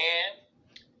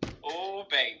Chalaban, oh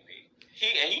baby,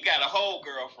 he got a whole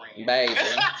girlfriend, baby.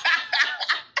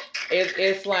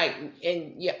 It's like,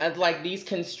 and yeah, it's like these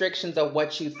constrictions of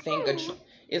what you think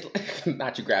is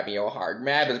not you grabbing your heart.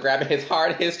 Mab is grabbing his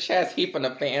heart, his chest. He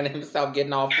finna fan himself,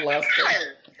 getting all flustered.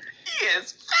 He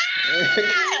is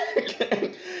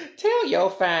fine. Tell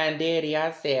your fine daddy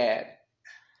I said.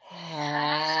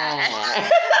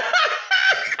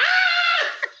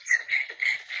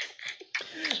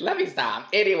 Let me stop.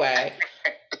 Anyway,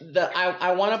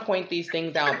 I want to point these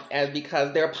things out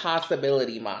because they're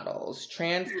possibility models.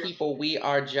 Trans people, we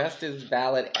are just as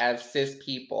valid as cis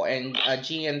people, and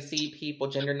GNC people,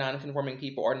 gender non-conforming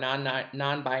people, or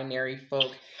non-binary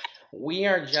folk. We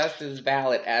are just as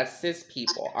valid as cis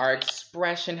people. Our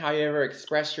expression, how you ever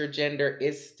express your gender,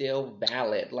 is still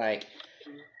valid. Like,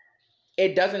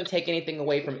 it doesn't take anything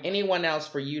away from anyone else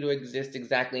for you to exist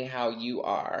exactly how you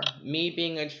are. Me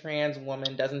being a trans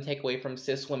woman doesn't take away from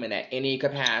cis women at any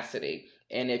capacity.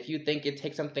 And if you think it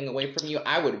takes something away from you,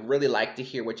 I would really like to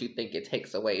hear what you think it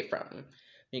takes away from.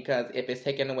 Because if it's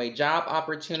taking away job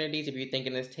opportunities, if you're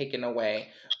thinking it's taking away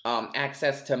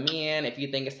access to men, if you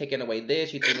think it's taking away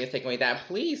this, you think it's taking away that,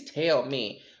 please tell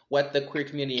me what the queer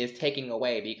community is taking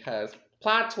away. Because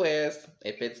plot twist,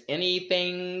 if it's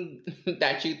anything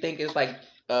that you think is like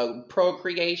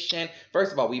procreation,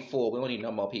 first of all, we don't need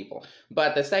no more people.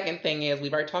 But the second thing is,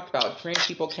 we've already talked about, trans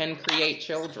people can create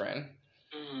children.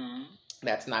 Mm-hmm.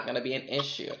 That's not going to be an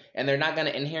issue. And they're not going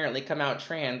to inherently come out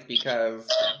trans because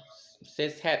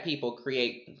cis-het people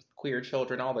create queer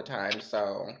children all the time.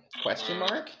 So, question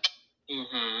mark?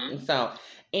 Mm-hmm. So,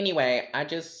 anyway,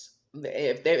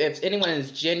 if anyone is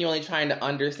genuinely trying to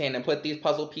understand and put these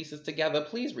puzzle pieces together,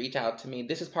 please reach out to me.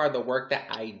 This is part of the work that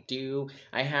I do.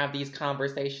 I have these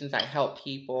conversations. I help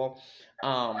people.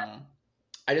 I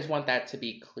just want that to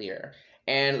be clear.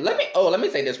 And let me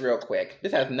say this real quick.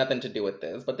 This has nothing to do with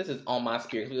this, but this is on my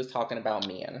spirit. We was talking about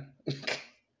men.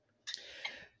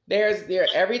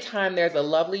 Every time there's a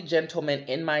lovely gentleman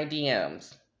in my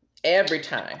DMs, every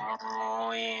time.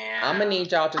 Oh yeah. I'm gonna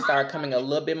need y'all to start coming a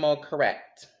little bit more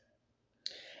correct.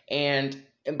 And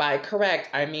by correct,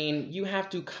 I mean you have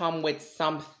to come with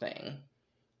something.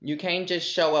 You can't just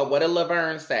show up. What did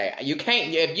Laverne say? You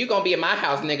can't. If you gonna be in my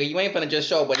house, nigga, you ain't finna just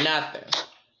show up with nothing.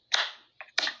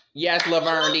 Yes,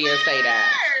 Laverne did say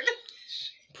that.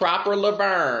 Proper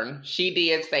Laverne, she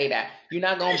did say that. You're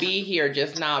not gonna be here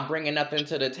just not bringing nothing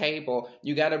to the table.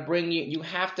 You gotta bring you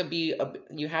have to be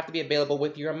available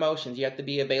with your emotions. You have to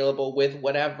be available with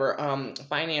whatever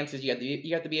finances. You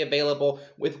have to be available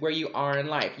with where you are in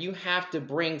life. You have to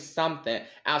bring something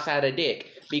outside of dick,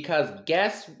 because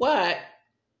guess what?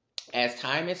 As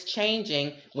time is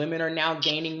changing, women are now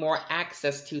gaining more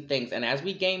access to things. And as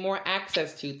we gain more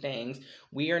access to things,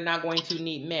 we are not going to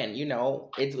need men. You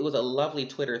know, it was a lovely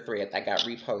Twitter thread that got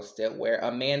reposted where a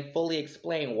man fully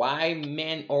explained why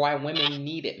women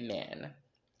needed men.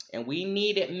 And we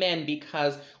needed men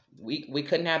because we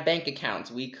couldn't have bank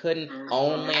accounts. We couldn't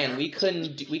own land. We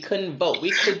couldn't vote. We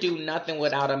could do nothing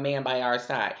without a man by our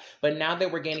side. But now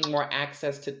that we're gaining more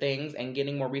access to things and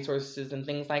getting more resources and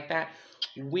things like that,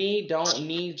 we don't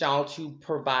need y'all to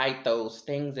provide those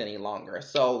things any longer.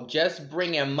 So just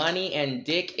bringing money and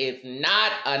dick is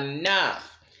not enough.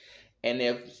 And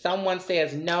if someone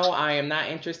says, no, I am not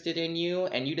interested in you,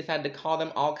 and you decide to call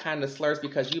them all kinds of slurs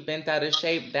because you bent out of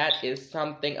shape, that is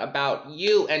something about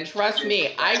you. And trust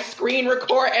me, I screen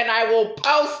record and I will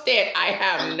post it. I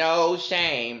have no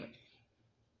shame.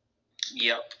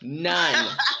 Yep.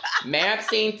 None. Mab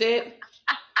seen it.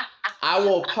 I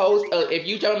will post, if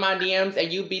you jump in my DMs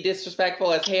and you be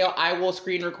disrespectful as hell, I will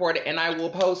screen record it and I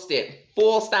will post it.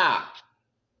 Full stop.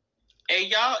 And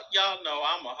y'all know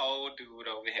I'm a whole dude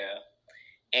over here.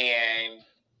 And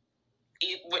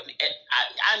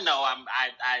I know I'm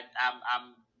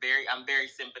very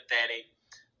sympathetic,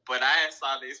 but I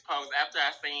saw this post after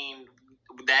I seen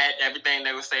that everything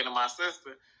they were saying to my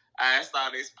sister. I saw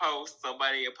this post.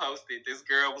 Somebody had posted. This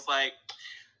girl was like,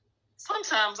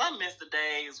 "Sometimes I miss the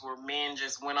days where men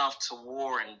just went off to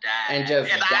war and died." And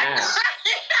just died.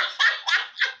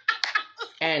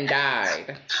 And died.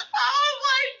 I was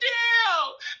like,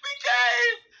 damn,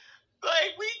 because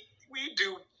like we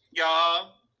do,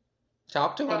 y'all.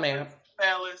 Talk to him, man.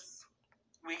 Fellas,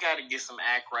 we got to get some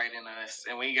act right in us,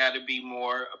 and we got to be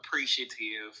more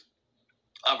appreciative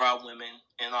of our women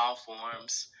in all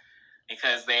forms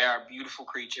because they are beautiful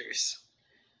creatures.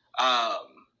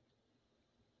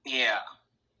 Yeah,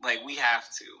 like we have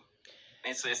to.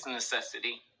 It's a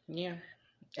necessity. Yeah,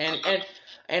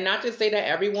 and not to say that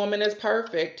every woman is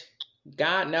perfect.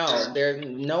 God, no.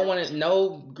 There's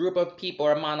no group of people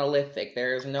are monolithic.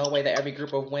 There's no way that every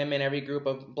group of women, every group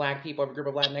of black people, every group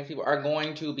of Latinx people are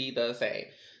going to be the same.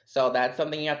 So that's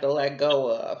something you have to let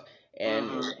go of.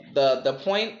 And the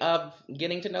point of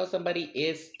getting to know somebody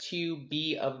is to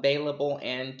be available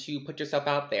and to put yourself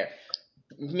out there.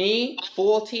 Me,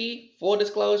 full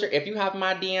disclosure, if you have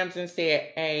my DMs and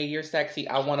said, hey, you're sexy,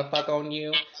 I want to fuck on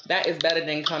you, that is better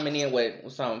than coming in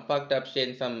with some fucked up shit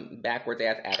and some backwards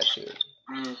ass attitude.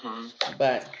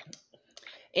 But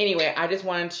anyway, I just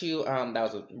wanted to, that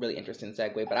was a really interesting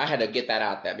segue, but I had to get that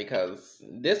out there because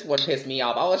this one pissed me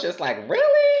off. I was just like,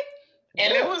 really?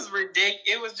 And it was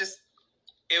ridiculous.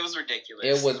 It was ridiculous.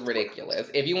 It was ridiculous.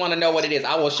 If you want to know what it is,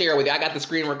 I will share with you. I got the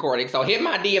screen recording. So hit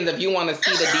my DMs if you want to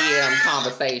see the DM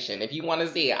conversation. If you want to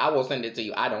see it, I will send it to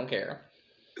you. I don't care.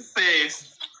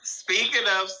 Sis, speaking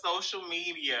of social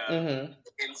media and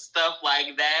stuff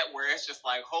like that, where it's just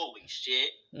like, holy shit.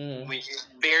 It's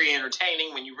very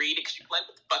entertaining when you read it because you're like,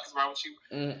 what the fuck is wrong with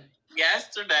you?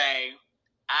 Yesterday,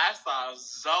 I saw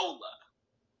Zola.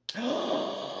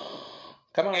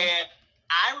 Come on. And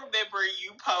I remember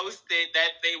you posted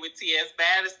that thing with T.S.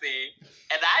 Madison,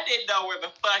 and I didn't know where the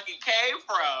fuck it came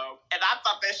from, and I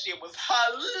thought that shit was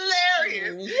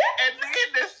hilarious. Yeah. And then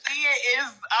to see it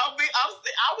is, I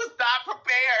was not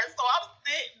prepared, so I'm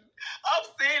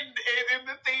sitting in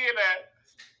the theater,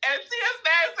 and T.S.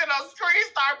 Madison on screen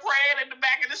start praying in the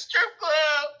back of the strip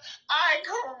club. I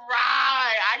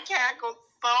cried. I cackled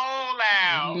so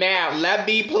loud. Now, let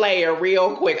me play it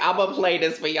real quick. I'm going to play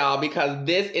this for y'all because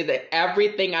this is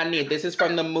everything I need. This is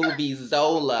from the movie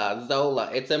Zola.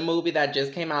 It's a movie that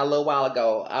just came out a little while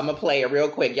ago. I'm going to play it real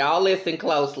quick. Y'all listen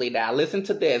closely now. Listen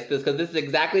to this because this is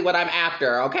exactly what I'm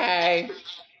after, okay?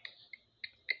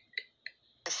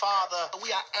 Father,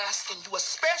 we are asking you a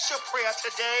special prayer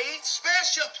today.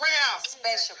 Special prayer.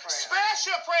 Special prayer.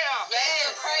 Special prayer.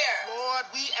 Special prayer. Lord,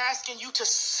 we asking you to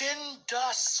send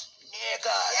us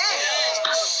niggas.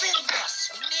 Yes. Send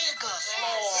us niggas,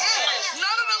 Lord. Yes.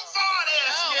 None of them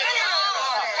foreign-ass niggas.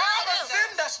 Father,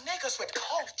 send us niggas with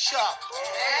culture.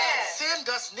 Yes. Send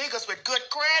us niggas with good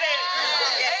credit.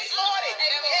 Yes.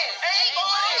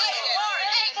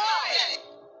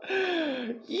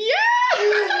 840. Yeah!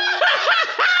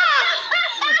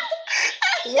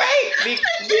 Wait,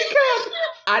 because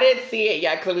I didn't see it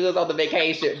yet because we was on the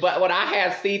vacation. But when I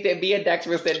had seen that me and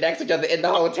Dexter were sitting next to each other in the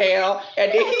hotel,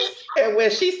 and then when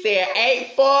she said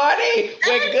 840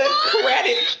 with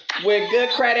good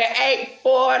credit,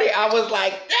 840, I was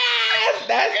like, yes,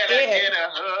 that's it.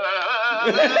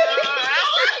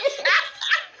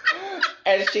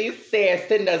 And she said,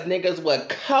 send us niggas with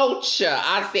culture.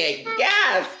 I said,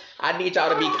 yes. I need y'all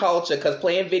to be culture because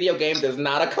playing video games is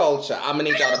not a culture. I'm going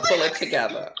to need y'all to pull it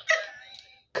together.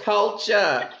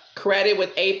 Culture. Credit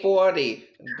with 840.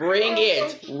 Bring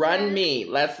it. Run me.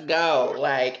 Let's go.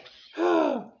 Like,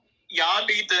 Y'all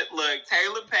need to look.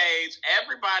 Taylor Page,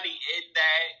 everybody in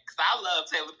that, because I love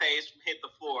Taylor Page from Hit the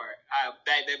Floor.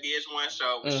 That VH1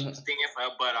 show, she was dancing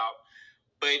her butt off.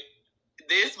 But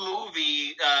this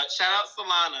movie, shout out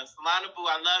Solana. Solana Boo,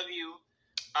 I love you.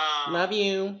 Love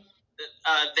you.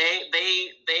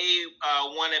 They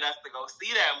wanted us to go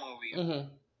see that movie.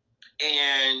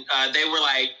 And they were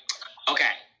like,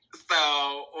 okay.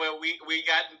 So when we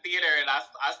got in the theater and I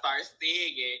started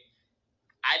seeing it,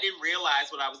 I didn't realize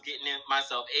what I was getting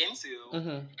myself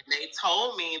into. They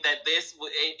told me that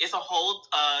it's a whole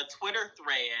Twitter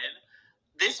thread.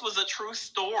 This was a true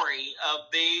story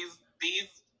of these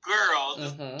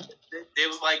girls. It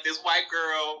was like this white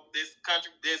girl,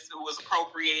 who was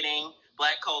appropriating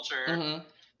Black culture.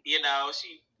 You know,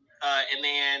 she and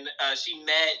then she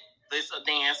met this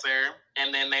dancer,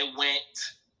 and then they went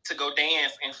to go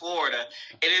dance in Florida.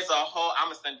 It is a whole. I'm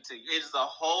gonna send it to you. It is a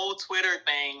whole Twitter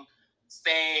thing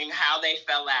saying how they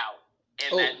fell out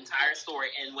and that entire story.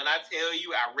 And when I tell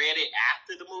you, I read it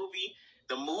after the movie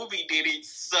did it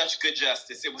such good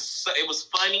justice. It was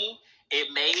funny.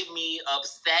 It made me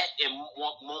upset and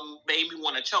made me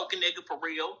want to choke a nigga for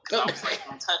real. Because I was like,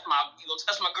 you gonna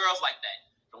touch my girls like that?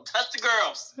 Don't touch the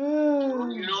girls.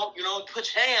 You don't put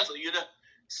your hands on you.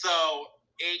 So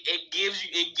it gave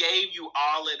you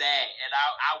all of that, and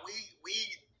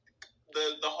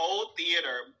the whole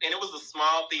theater, and it was a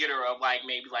small theater of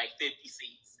maybe 50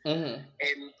 seats. And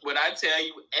when I tell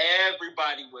you,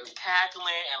 everybody was cackling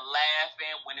and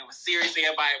laughing. When it was serious,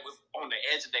 everybody was on the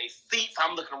edge of their seats.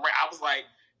 I'm looking around. I was like,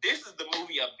 this is the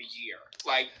movie of the year.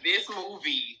 Like, this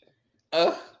movie.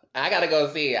 I gotta go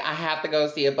see it. I have to go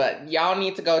see it, but y'all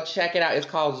need to go check it out. It's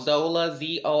called Zola,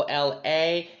 Zola.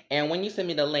 And when you send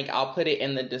me the link, I'll put it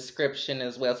in the description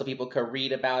as well so people can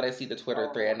read about it, see the Twitter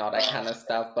thread and all that kind of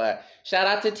stuff. But shout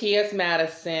out to T.S.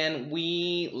 Madison.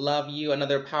 We love you.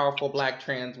 Another powerful Black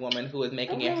trans woman who is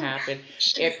making it happen.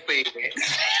 She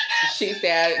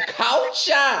said,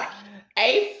 culture,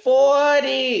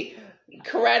 840,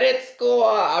 credit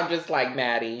score. I'm just like,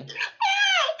 Maddie.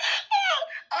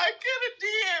 I could have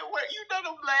did what you know,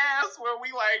 the laughs where we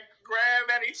grab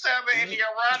at each other and you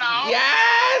run off.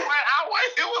 Yes!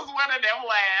 It was one of them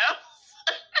laughs.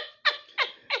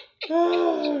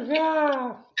 Oh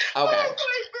God. Okay. I was like,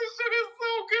 this shit is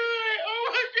so good. Oh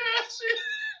my gosh.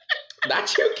 Not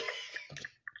you.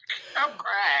 I'm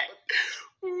crying.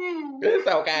 It's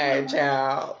okay,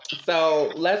 child.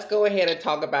 So let's go ahead and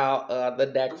talk about the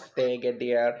next thing, and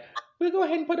then we'll go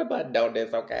ahead and put a button on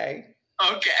this, okay?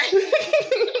 Okay.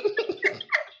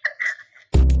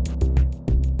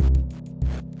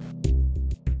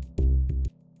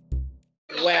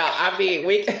 Well, I mean,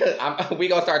 we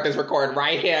gonna start this recording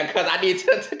right here because I need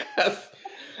to.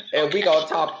 And we gonna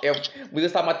talk. We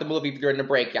was talking about the movie during the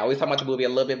break, y'all. We was talking about the movie a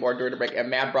little bit more during the break,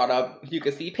 and Matt brought up you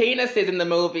can see penises in the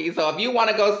movie. So if you want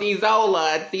to go see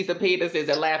Zola and see some penises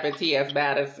and laugh at T.S.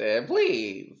 Madison,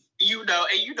 please. We get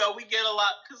a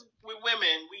lot because with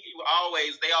women,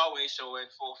 they always show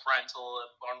it full frontal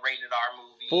on rated R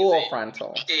movies. Full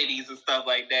frontal. Titties and stuff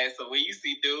like that. So when you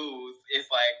see dudes, it's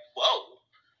like, whoa.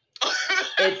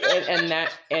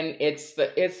 It's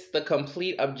the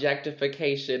complete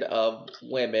objectification of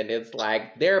women. It's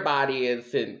like their body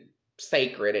isn't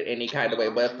sacred in any kind of way,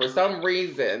 but for some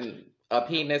reason a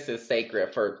penis is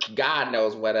sacred for God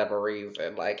knows whatever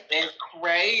reason. Like, it's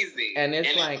crazy. And it's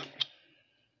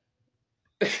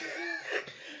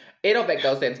it don't make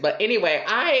no sense. But anyway,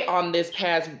 I on this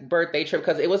past birthday trip,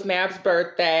 because it was Mav's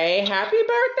birthday. Happy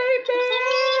birthday,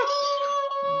 Mav!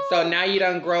 So now you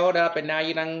done grown up, and now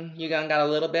you done got a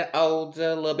little bit older,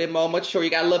 a little bit more mature. You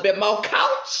got a little bit more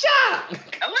culture.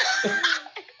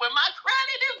 When my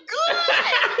credit is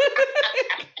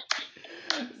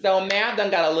good. So Mav done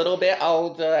got a little bit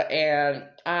older, and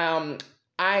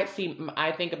I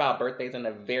think about birthdays in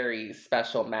a very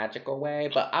special, magical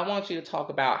way. But I want you to talk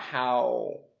about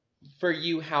how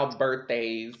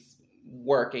birthdays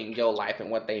work in your life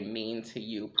and what they mean to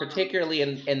you, particularly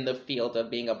in the field of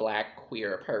being a Black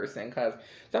queer person, because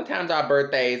sometimes our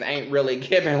birthdays ain't really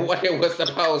giving what it was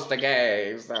supposed to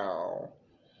give. So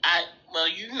well,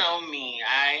 you know me,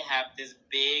 I have this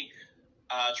big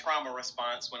trauma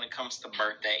response when it comes to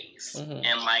birthdays. And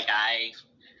I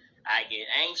get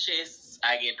anxious,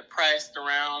 I get depressed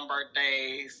around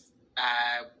birthdays.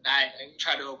 I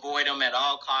try to avoid them at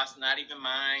all costs, not even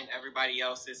mine, everybody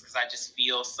else's, because I just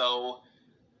feel so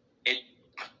it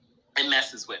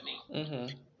messes with me.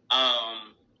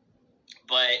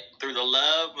 But through the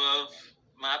love of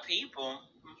my people,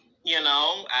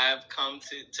 I've come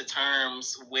to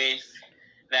terms with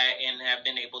that and have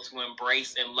been able to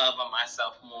embrace and love on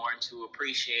myself more, to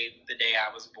appreciate the day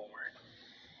I was born.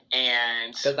 And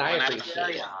 'Cause I when appreciate tell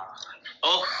it. y'all,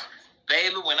 oh,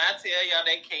 baby, when I tell y'all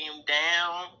they came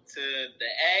down to the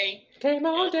A, Came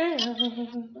on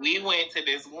down. we went to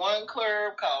this one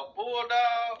club called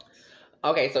Bulldog.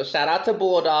 Okay, so shout out to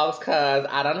Bulldogs, cause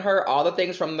I done heard all the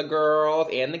things from the girls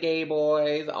and the gay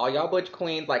boys, all y'all butch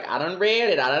queens. Like, I done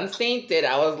read it, I done synced it.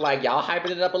 I was like, y'all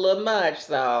hyping it up a little much,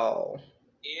 so.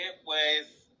 It was,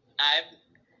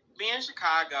 being in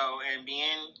Chicago and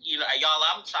being, y'all,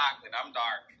 I'm chocolate, I'm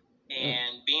dark.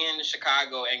 And being in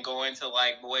Chicago and going to,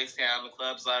 like, Boys Town, the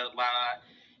clubs,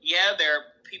 yeah, there are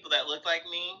people that look like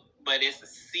me, but it's a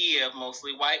sea of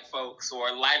mostly white folks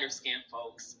or lighter skinned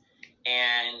folks.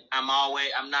 And I'm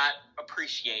not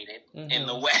appreciated in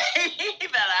the way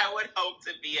that I would hope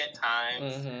to be at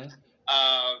times. Mm-hmm.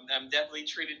 I'm definitely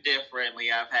treated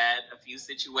differently. I've had a few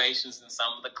situations in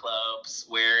some of the clubs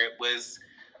where it was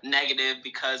negative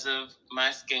because of my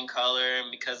skin color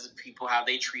and because of people, how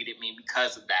they treated me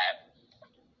because of that.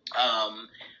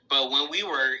 But when we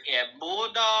were at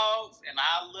Bulldogs and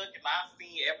I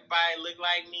see everybody look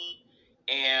like me,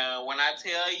 and when I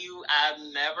tell you, I've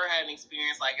never had an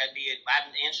experience like I did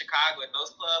in Chicago at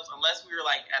those clubs, unless we were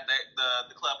like at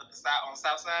the club at on the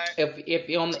South Side. If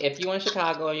you're in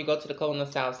Chicago and you go to the club on the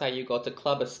South Side, you go to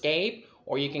Club Escape,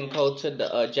 or you can go to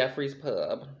the Jeffrey's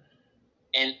Pub.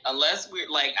 And unless we're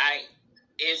like,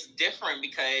 it's different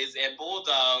because at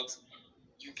Bulldogs,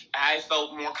 I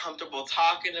felt more comfortable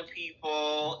talking to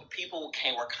people. People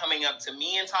were coming up to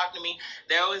me and talking to me.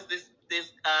 There was this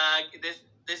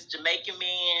Jamaican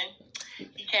man.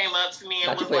 He came up to me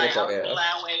and was like,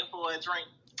 "I'm waiting for a drink,"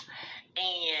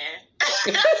 and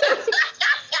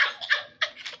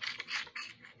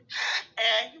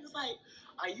and he was like,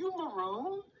 "Are you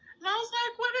maroon?" And I was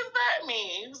like, "What does that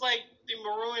mean?" He was like, "The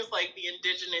maroon is like the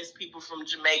indigenous people from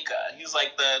Jamaica." He was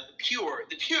like, the pure blood,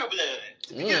 the pure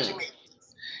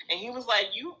Jamaicans. And he was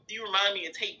like, "You remind me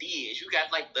of Tate Diggs. You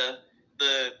got like the."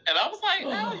 And I was like,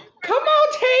 "Oh, come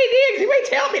on, Tate Diggs. You ain't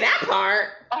tell me that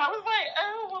part." I was like,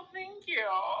 "Oh, well, thank you."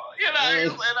 And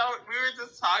we were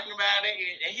just talking about it,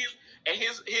 and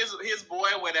his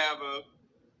boy, whatever,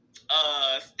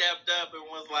 stepped up and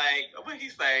was like, what did he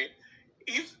say?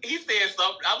 He said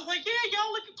something. I was like, "Yeah,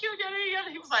 y'all looking cute, yada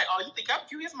yada." He was like, "Oh, you think I'm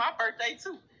cute? It's my birthday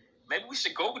too. Maybe we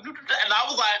should go." And I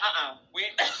was like,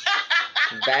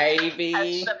 baby.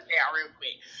 I shut it down real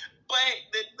quick. But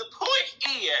the point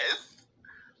is,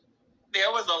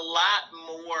 there was a lot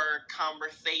more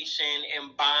conversation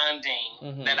and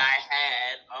bonding that I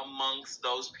had amongst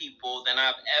those people than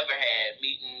I've ever had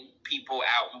meeting people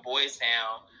out in Boys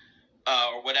Town,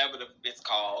 or whatever it's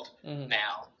called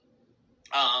now.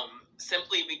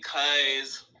 Simply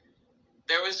because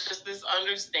there was just this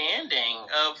understanding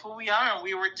of who we are, and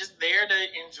we were just there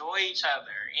to enjoy each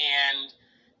other. And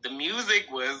the music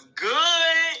was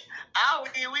good.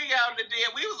 We got on the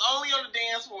dance. We was only on the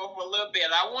dance floor for a little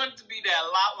bit. I wanted to be there a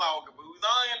lot longer, but we was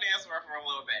only on the dance floor for a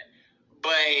little bit.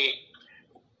 But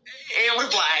it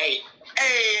was like,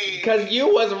 hey, because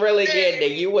you was really getting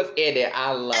it. You was in it.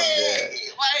 I loved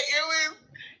it. Like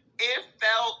it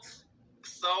felt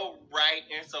so right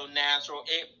and so natural.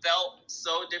 It felt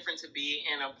so different to be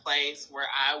in a place where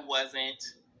I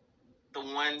wasn't the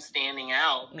one standing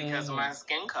out because of my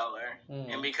skin color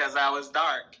and because I was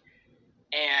dark.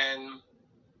 And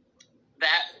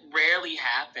that rarely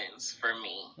happens for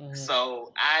me.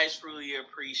 So I truly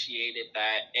appreciated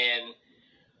that. And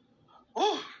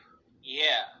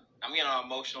I'm getting all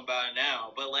emotional about it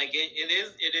now. But like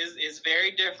it's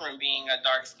very different being a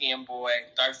dark-skinned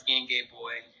gay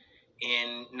boy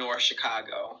in North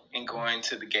Chicago and going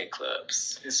to the gay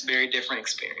clubs. It's a very different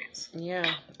experience.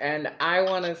 Yeah. And I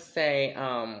want to say,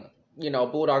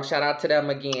 Bulldog, shout out to them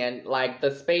again. Like,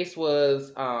 the space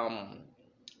was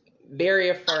very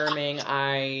affirming.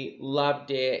 I loved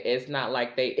it. It's not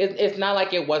like it's not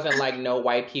like it wasn't like no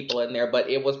white people in there, but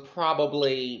it was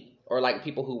probably, or like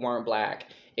people who weren't black.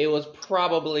 It was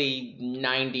probably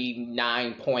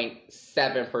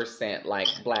 99.7% like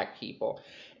black people.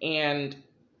 And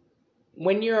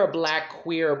when you're a black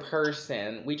queer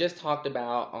person, we just talked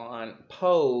about on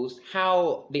Pose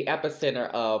how the epicenter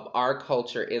of our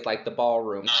culture is like the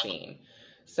ballroom scene.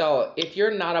 So if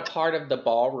you're not a part of the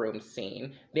ballroom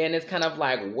scene, then it's kind of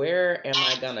like, where am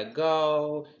I gonna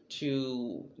go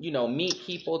to, meet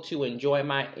people, to enjoy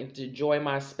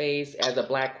my space as a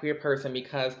black queer person?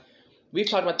 Because we've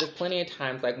talked about this plenty of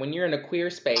times. Like, when you're in a queer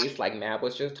space, like Matt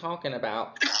was just talking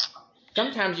about,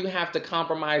 sometimes you have to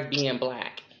compromise being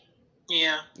black.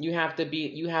 Yeah. You have to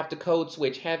code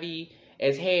switch heavy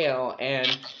as hell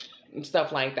and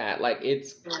stuff like that. Like,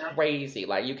 it's crazy.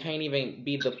 Like, you can't even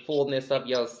be the fullness of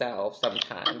yourself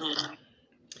sometimes.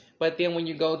 But then when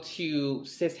you go to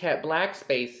cishet black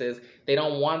spaces, they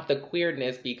don't want the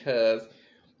queerness because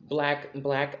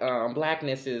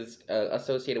blackness is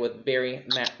associated with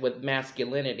with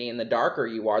masculinity, and the darker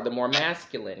you are, the more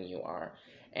masculine you are.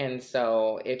 And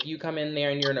so if you come in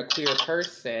there and you're a queer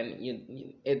person,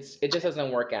 it just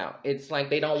doesn't work out. It's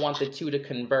like they don't want the two to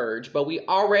converge, but we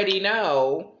already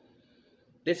know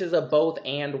this is a both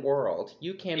and world.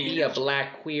 You can be a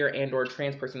black, queer, and or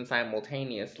trans person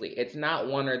simultaneously. It's not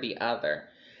one or the other.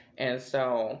 And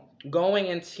so going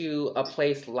into a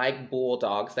place like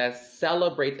Bulldogs that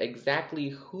celebrates exactly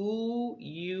who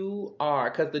you are,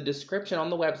 because the description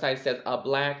on the website says a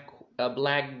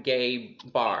black gay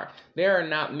bar. There are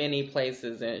not many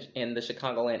places in the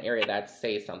Chicagoland area that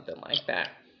say something like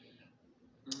that.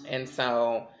 And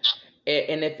so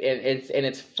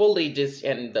it's fully just,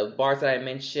 and the bars that I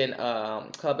mentioned,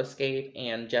 Club Escape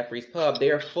and Jeffrey's Pub,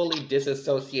 they're fully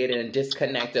disassociated and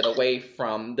disconnected away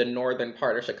from the northern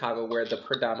part of Chicago where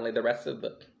predominantly the rest of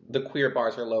the queer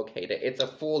bars are located. It's a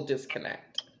full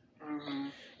disconnect. Mm-hmm.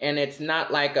 And it's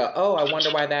not like I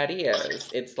wonder why that is.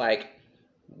 It's like,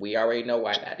 we already know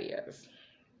why that is.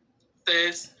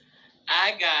 Sis,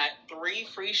 I got 3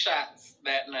 free shots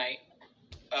that night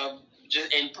of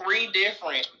and 3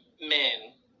 different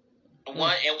men.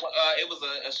 One, and it was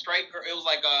a straight girl. It was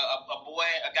like a boy,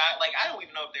 a guy. Like, I don't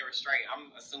even know if they were straight.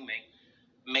 I'm assuming.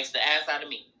 Makes the ass out of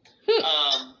me.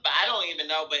 But I don't even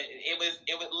know. But it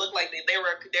would look like they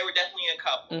were definitely a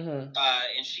couple. Mm-hmm.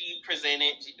 And she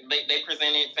presented. They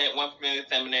presented, one presented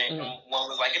feminine. Mm-hmm. One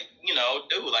was like,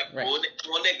 dude, like right. Full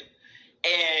nigga.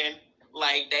 And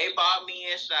like they bought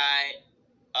me a shot.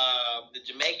 The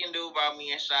Jamaican dude brought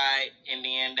me a shot, and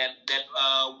then that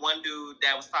one dude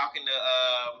that was talking to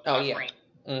my friend,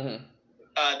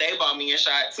 mm-hmm. They bought me a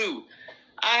shot too.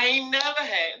 I ain't never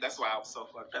had. That's why I was so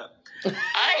fucked up. I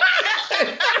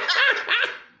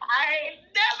ain't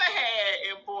never had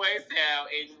in Boys Town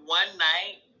in one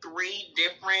night 3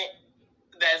 different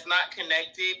that's not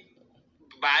connected.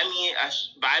 Buy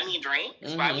me drinks,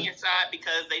 mm-hmm. buy me a shot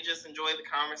because they just enjoy the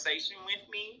conversation with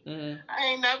me. Mm-hmm. I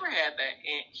ain't never had that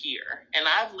here, and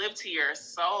I've lived here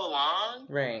so long,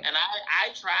 right? And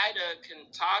I try to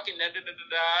talk and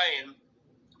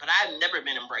but I've never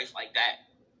been embraced like that.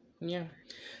 Yeah,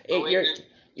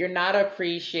 you're not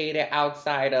appreciated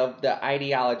outside of the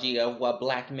ideology of what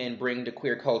black men bring to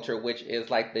queer culture, which is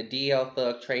like the DL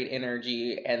thug trade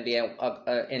energy, and then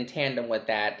in tandem with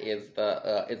that is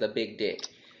a big dick.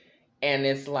 And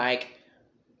it's like,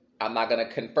 I'm not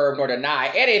gonna confirm nor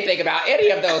deny anything about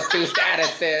any of those 2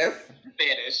 statuses.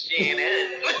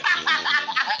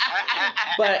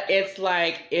 But it's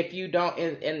like, if you don't,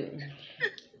 and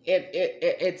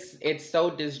it's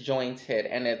so disjointed,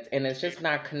 and it's just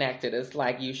not connected. It's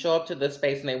like you show up to the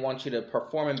space and they want you to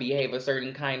perform and behave a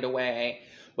certain kind of way,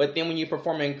 but then when you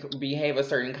perform and behave a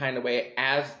certain kind of way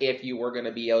as if you were going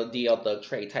to be a DL Thug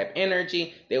Trade type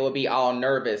energy, they will be all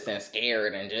nervous and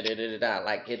scared and da-da-da-da-da.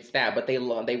 Like, it's that, but they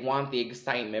want the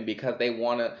excitement because they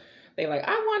like,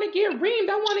 I want to get reamed,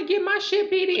 I want to get my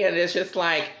shit beat in. It's just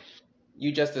like,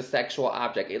 you just a sexual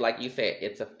object. Like you said,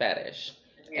 it's a fetish.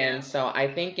 Yeah. And so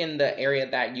I think in the area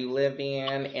that you live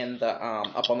in the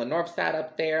up on the north side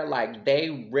up there, like,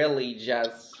 they really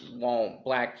just want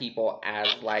black people as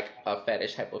like a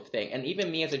fetish type of thing. And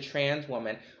even me as a trans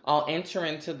woman, I'll enter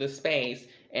into the space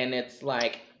and it's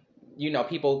like,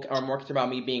 people are more concerned about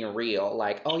me being real.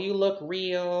 Like, oh, you look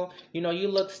real, you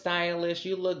look stylish,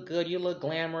 you look good, you look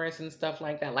glamorous and stuff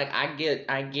like that. Like, I get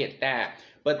that.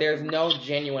 But there's no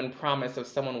genuine promise of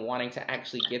someone wanting to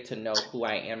actually get to know who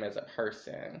I am as a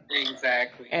person.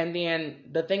 Exactly. And then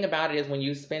the thing about it is, when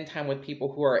you spend time with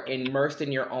people who are immersed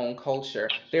in your own culture,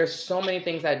 there's so many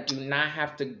things that do not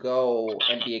have to go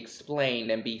and be explained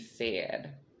and be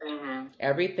said. Mm-hmm.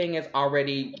 Everything is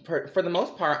already, for the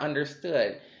most part,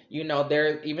 understood.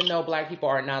 Even though black people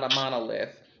are not a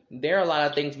monolith, there are a lot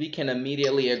of things we can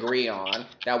immediately agree on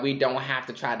that we don't have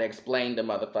to try to explain to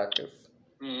motherfuckers.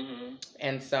 Mm-hmm.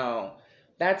 And so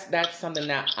that's something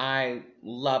that I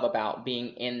love about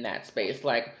being in that space.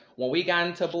 Like, when we got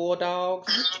into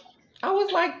Bulldogs, I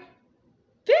was like,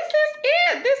 this is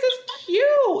it. This is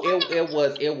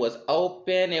cute. It was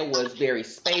open. It was very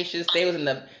spacious.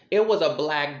 It was a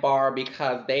black bar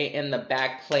because they in the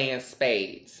back playing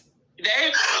spades.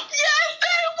 Yes,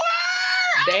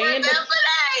 they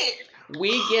were.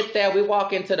 We get there. We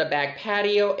walk into the back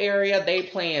patio area. They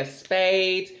playing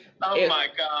spades. Oh my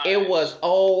God. It was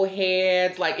old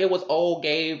heads, like it was old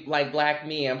gay, like black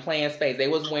men playing spades. They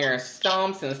was wearing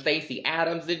Stumps and Stacey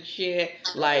Adams and shit.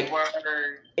 Like,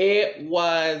 it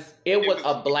was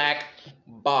a black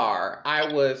bar.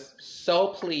 I was so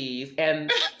pleased.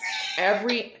 And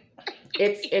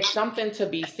it's something to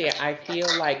be said. I feel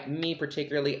like me,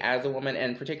 particularly as a woman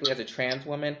and particularly as a trans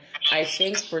woman, I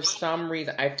think for some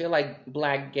reason, I feel like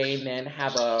Black gay men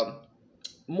have a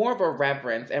more of a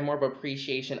reverence and more of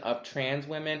appreciation of trans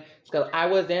women. Because I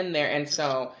was in there, and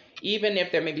so even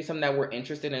if there may be some that were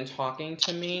interested in talking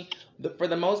to me, for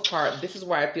the most part, this is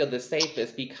where I feel the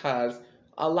safest because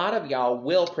a lot of y'all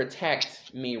will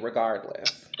protect me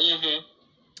regardless. Mm-hmm.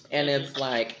 And it's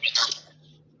like,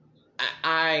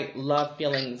 I love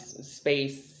feeling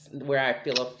space where I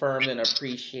feel affirmed and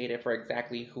appreciated for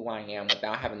exactly who I am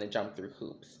without having to jump through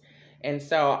hoops. And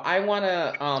so I want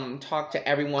to talk to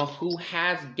everyone who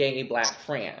has gay Black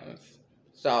friends.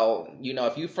 So, you know,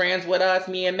 if you friends with us,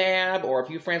 me and Mab, or if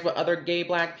you friends with other gay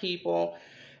Black people,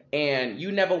 and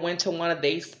you never went to one of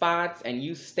their spots and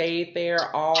you stayed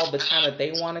there all the time that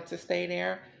they wanted to stay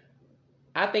there,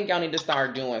 I think y'all need to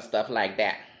start doing stuff like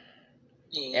that.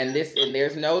 Yeah. And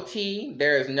there's no tea,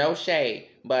 there is no shade.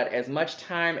 But as much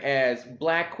time as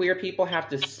Black queer people have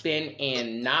to spend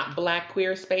in not Black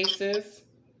queer spaces,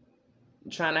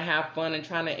 trying to have fun and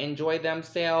trying to enjoy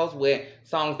themselves with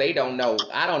songs they don't know.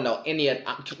 I don't know any of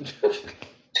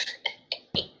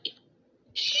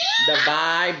the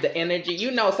vibe, the energy.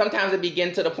 You know, sometimes it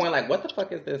begins to the point like, what the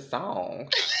fuck is this song?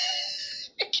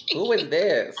 Who is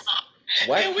this?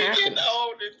 What's and we happening? getting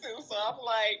older too, so I'm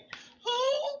like,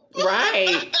 who?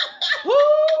 Right.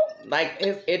 Who? Like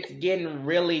it's getting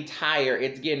really tired.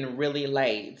 It's getting really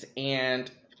late, and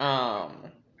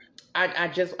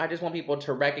I just want people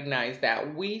to recognize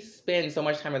that we spend so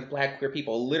much time as Black queer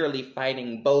people literally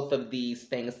fighting both of these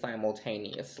things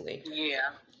simultaneously. Yeah.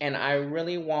 And I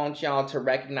really want y'all to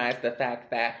recognize the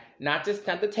fact that not to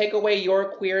take away your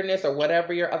queerness or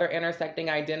whatever your other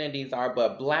intersecting identities are,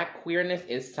 but Black queerness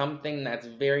is something that's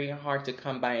very hard to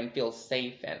come by and feel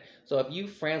safe in. So if you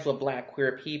friends with Black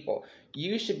queer people,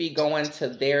 you should be going to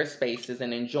their spaces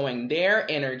and enjoying their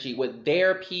energy with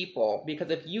their people. Because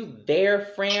if you their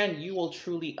friend, you will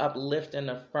truly uplift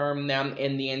and affirm them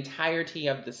in the entirety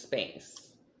of the space.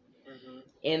 Mm-hmm.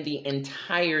 In the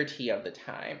entirety of the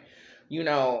time. You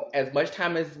know, as much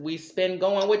time as we spend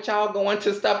going with y'all, going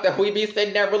to stuff that we be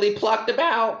sitting there really plucked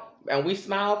about, and we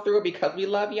smile through it because we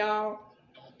love y'all,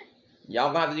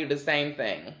 y'all gonna have to do the same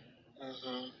thing.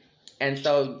 Mm-hmm. And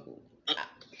so,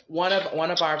 one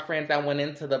of our friends that went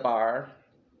into the bar,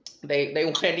 they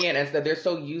went in and said they're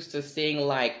so used to seeing,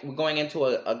 like, going into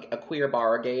a queer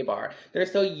bar or a gay bar, they're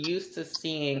so used to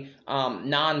seeing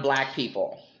non-Black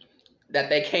people that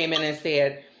they came in and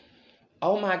said,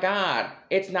 oh my God,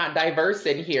 it's not diverse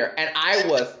in here. And I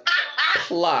was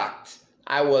plucked.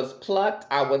 I was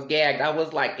gagged. I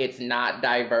was like, it's not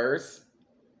diverse.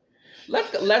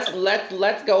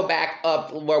 Let's go back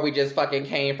up where we just fucking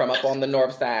came from, up on the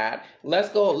north side. Let's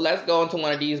go into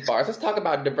one of these bars. Let's talk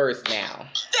about diverse now.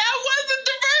 That wasn't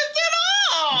diverse at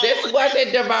all. This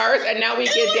wasn't diverse, and now we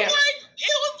get down.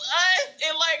 It was us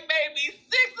and like maybe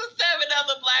 6 or 7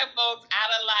 other Black folks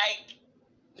out of like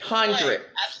 100.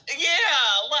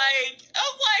 I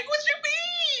was like, what you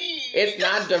mean? It's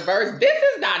not diverse. This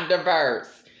is not diverse.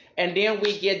 And then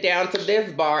we get down to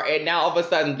this bar, and now all of a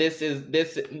sudden this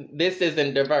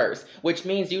isn't diverse, which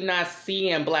means you're not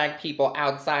seeing Black people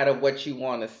outside of what you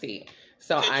want to see.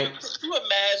 So Could you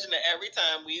imagine that every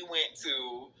time we went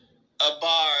to a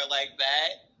bar like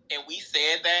that, and we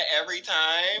said that every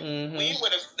time, mm-hmm. we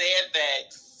would have said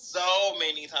that so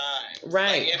many times.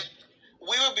 Right. Like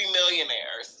we would be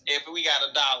millionaires if we got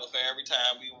 $1 for every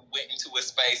time we went into a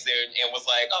space there and was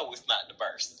like, oh, it's not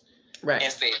diverse. Right.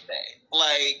 And said that.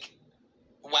 Like,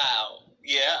 wow.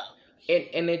 Yeah.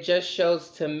 And it just shows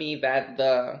to me that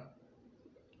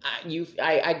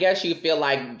I guess you feel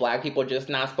like Black people just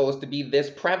not supposed to be this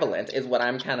prevalent is what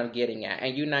I'm kind of getting at.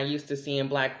 And you're not used to seeing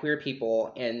Black queer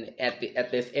people at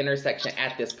this intersection,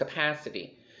 at this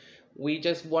capacity.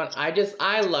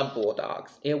 I love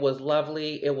Bulldogs. It was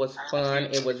lovely. It was fun.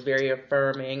 It was very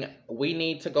affirming. We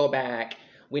need to go back.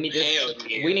 We need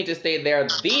to stay there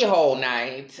the whole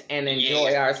night and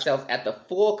enjoy ourselves at the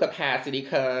full capacity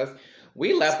because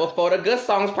we left before the good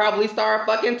songs probably start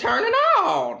fucking turning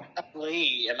on.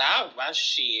 And I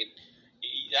shit.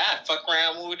 I fuck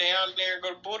around, move down there, go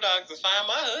to Bulldogs and find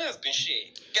my husband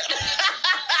shit.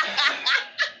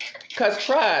 Because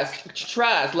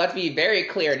trust, let's be very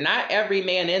clear. Not every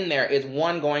man in there is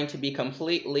going to be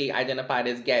completely identified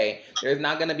as gay. There's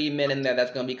not going to be men in there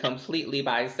that's going to be completely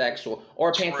bisexual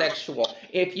or pansexual.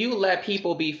 If you let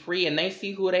people be free and they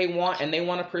see who they want and they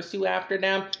want to pursue after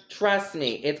them, trust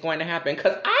me, it's going to happen.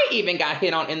 Because I even got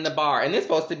hit on in the bar, and this is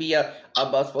supposed to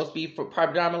be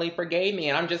predominantly for gay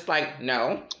men. I'm just like,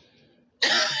 no.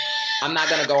 I'm not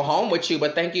going to go home with you,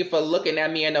 but thank you for looking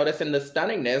at me and noticing the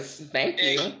stunningness. Thank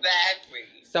you. Exactly.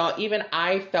 So even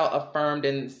I felt affirmed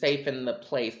and safe in the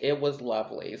place. It was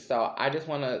lovely. So I just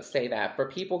want to say that for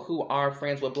people who are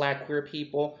friends with Black queer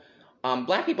people,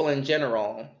 Black people in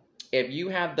general, if you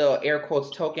have the air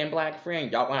quotes token Black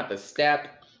friend, y'all gonna have to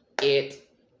step it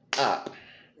up.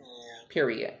 Yeah.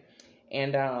 Period.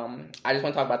 And I just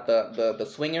want to talk about the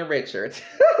Swinging Richards.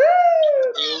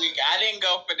 I didn't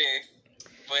go for this,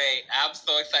 but I'm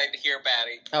so excited to hear about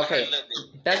it. Okay, I love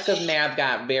it. that's because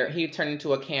Nav he turned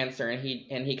into a Cancer, and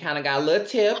he kind of got a little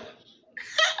tip,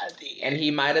 I did. and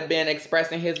he might have been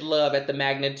expressing his love at the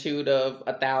magnitude of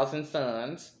 1,000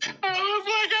 suns. I was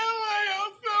like, oh my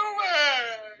God,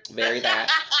 so much. Very that.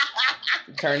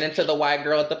 Turned into the white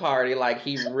girl at the party, like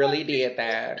he really did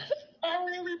that. I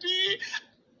really did.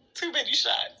 Too many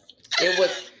shots.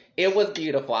 It was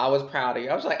beautiful. I was proud of you.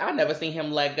 I was like, I've never seen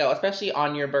him let go, especially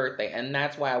on your birthday. And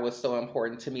that's why it was so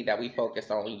important to me that we focused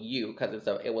on you, because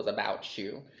it was about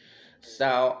you.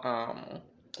 So,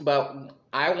 but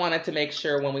I wanted to make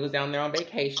sure when we was down there on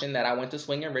vacation that I went to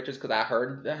Swinging Richards because I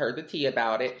heard the tea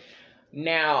about it.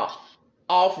 Now,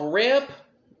 off rip,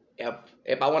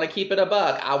 if I want to keep it a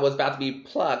buck, I was about to be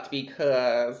plucked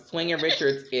because Swinging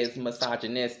Richards is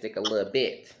misogynistic a little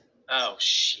bit. Oh,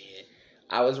 shit.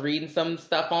 I was reading some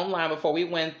stuff online before we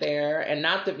went there, and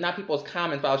not people's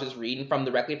comments, but I was just reading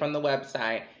directly from the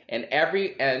website. And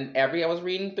every I was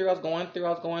reading through, I was going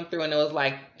through, and it was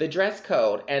like the dress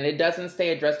code, and it doesn't say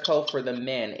a dress code for the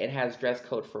men; it has dress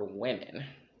code for women.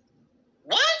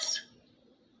 What?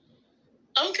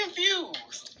 I'm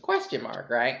confused. Question mark,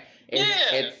 right?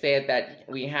 Yeah. It said that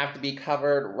we have to be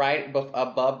covered right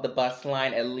above the bust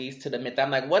line, at least to the mid.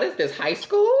 I'm like, what is this, high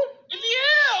school?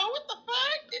 Yeah, what the fuck?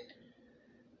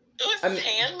 It was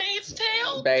Handmaid's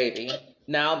Tale? Baby.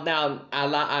 Now,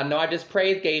 I know I just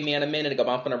praised gay men a minute ago,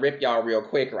 but I'm gonna rip y'all real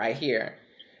quick right here.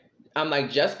 I'm like,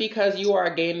 just because you are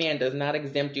a gay man does not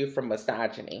exempt you from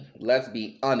misogyny. Let's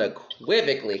be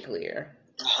unequivocally clear.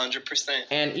 100%.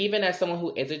 And even as someone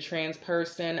who is a trans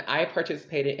person, I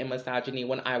participated in misogyny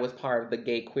when I was part of the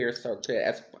gay queer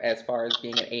circuit as far as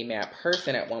being an AMAT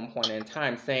person at one point in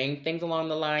time, saying things along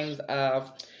the lines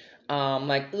of,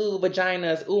 like, ooh,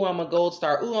 vaginas, ooh, I'm a gold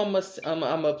star, ooh, I'm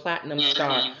a platinum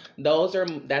star.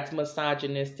 That's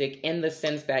misogynistic in the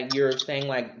sense that you're saying,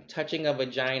 like, touching a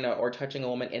vagina or touching a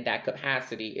woman in that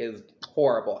capacity is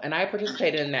horrible. And I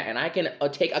participated in that, and I can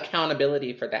take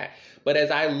accountability for that. But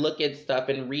as I look at stuff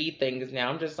and read things now,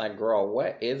 I'm just like, girl,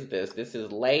 what is this? This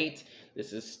is late.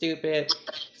 This is stupid.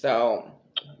 So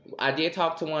I did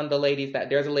talk to one of the ladies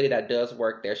there's a lady that does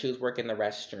work there. She was working the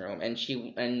restroom,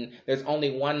 and there's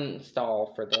only one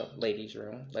stall for the ladies'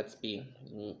 room. Let's be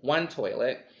one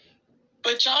toilet.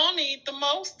 But y'all need the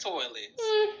most toilets.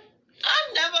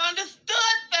 I never understood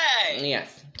that.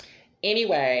 Yes.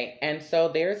 Anyway, and so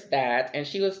there's that, and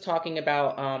she was talking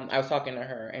about, I was talking to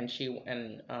her, and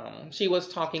she was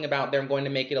talking about they're going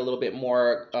to make it a little bit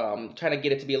more, trying to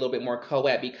get it to be a little bit more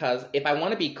co-ed, because if I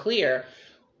want to be clear,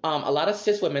 a lot of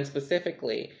cis women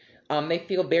specifically, they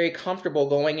feel very comfortable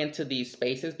going into these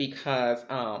spaces because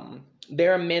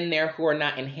there are men there who are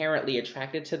not inherently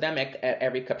attracted to them at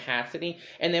every capacity.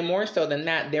 And then more so than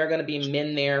that, there are going to be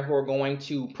men there who are going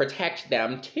to protect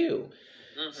them too.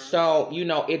 Mm-hmm. So,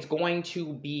 it's going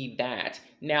to be that.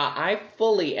 Now, I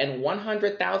fully and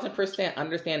 100,000%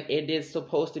 understand it is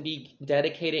supposed to be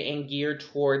dedicated and geared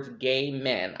towards gay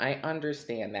men. I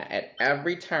understand that at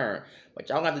every turn. But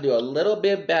y'all have to do a little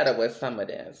bit better with some of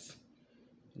this.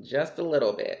 Just a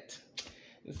little bit.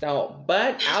 So,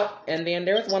 and then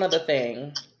there's one other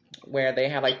thing where they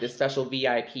have like this special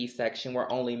VIP section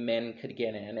where only men could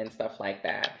get in and stuff like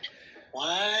that.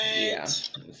 What? Yeah.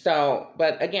 So,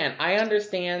 but again, I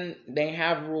understand they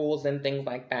have rules and things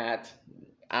like that.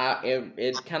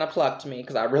 It kind of plucked me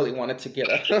because I really wanted to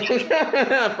get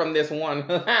from this one.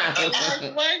 Like,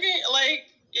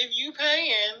 if you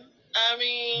paying, I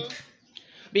mean...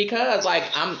 Because, like,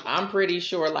 I'm pretty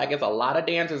sure, like, it's a lot of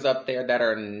dancers up there that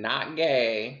are not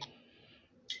gay.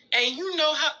 And you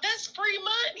know how, that's free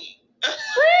money.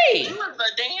 Free! You was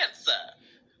a dancer.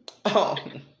 Oh,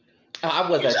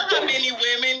 I was you know how many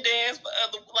women dance for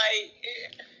other,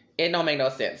 It don't make no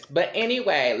sense. But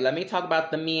anyway, let me talk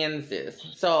about the men's.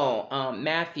 So,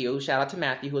 Matthew, shout out to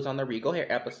Matthew, who was on the Regal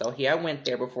Hair episode. He had went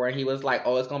there before, and he was like,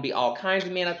 oh, it's going to be all kinds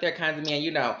of men up there,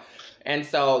 And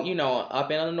so,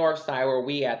 up in the north side where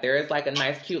we at, there is like a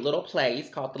nice, cute little place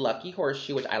called the Lucky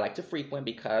Horseshoe, which I like to frequent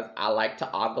because I like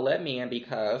to ogle at men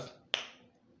because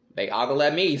they ogle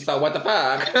at me. So what the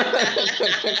fuck?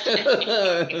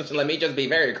 Let me just be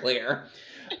very clear.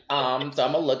 So I'm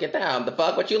gonna look at them. The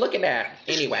fuck, what you looking at?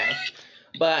 Anyway.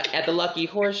 But at the Lucky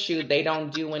Horseshoe, they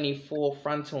don't do any full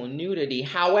frontal nudity.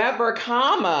 However,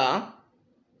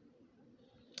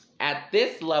 at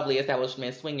this lovely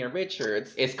establishment, Swingin'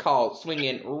 Richards, it's called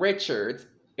Swingin' Richards,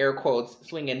 air quotes,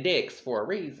 swinging dicks for a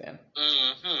reason.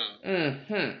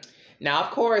 Now,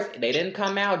 of course, they didn't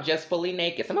come out just fully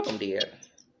naked. Some of them did.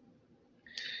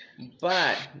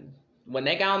 But when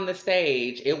they got on the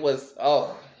stage, it was,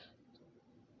 I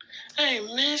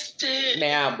missed it.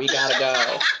 Now we gotta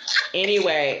go.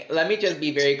 Anyway, let me just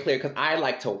be very clear because I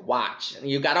like to watch.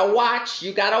 You gotta watch.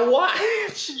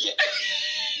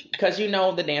 Because,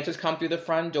 the dancers come through the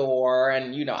front door,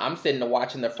 and, I'm sitting there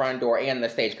watching the front door and the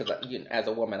stage because, as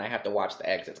a woman, I have to watch the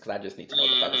exits because I just need to know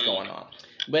what the fuck is going on.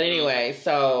 But anyway,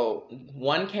 so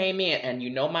one came in, and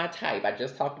my type. I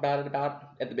just talked about it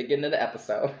at the beginning of the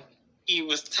episode. He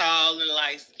was tall and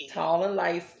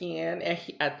light-skinned. And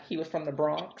he was from the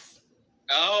Bronx.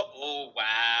 Oh,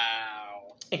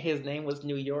 wow. And his name was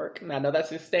New York. And I know that's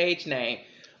his stage name.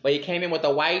 But he came in with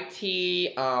a white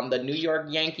tee, the New York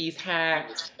Yankees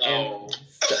hat. And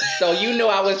so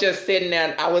I was just sitting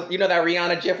there. I was, that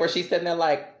Rihanna gif where she's sitting there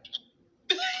like,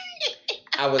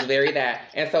 I was very that.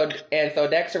 And so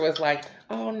Dexter was like,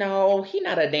 oh no, he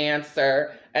not a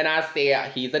dancer. And I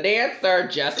said, he's a dancer,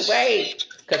 just wait.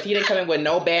 Because he didn't come in with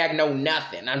no bag, no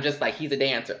nothing. I'm just like, he's a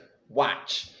dancer.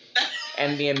 Watch.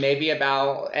 And then maybe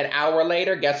about an hour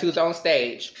later, guess who's on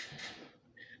stage?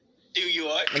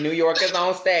 New York is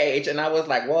on stage, and I was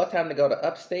like, well, it's time to go to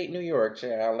upstate New York,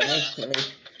 child.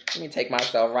 Let me take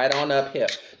myself right on up here.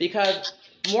 Because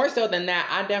more so than that,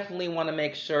 I definitely want to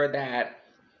make sure that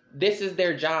this is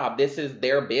their job. This is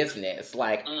their business.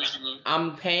 Like,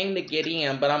 I'm paying to get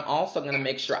in, but I'm also going to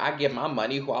make sure I give my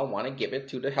money who I want to give it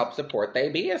to help support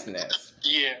their business.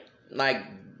 Yeah. Like,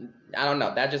 I don't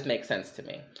know. That just makes sense to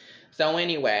me. So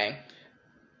anyway,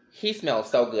 he smells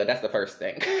so good. That's the first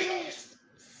thing.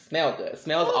 Smell good.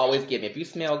 Smells always get me. If you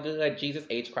smell good, Jesus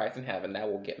H. Christ in heaven,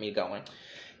 that will get me going.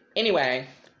 Anyway,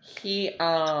 he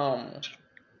got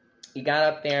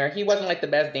up there. He wasn't like the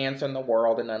best dancer in the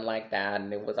world and nothing like that,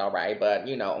 and it was all right. But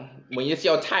when it's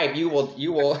your type, you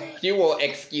will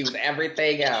excuse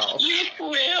everything else. You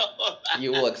will.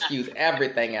 You will excuse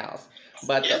everything else.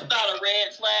 But it's not a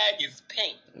red flag. It's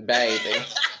pink, baby.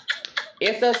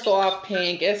 It's a soft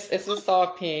pink. It's a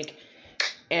soft pink.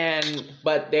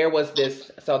 But there was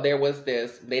this,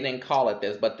 they didn't call it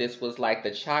this, but this was like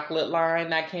the chocolate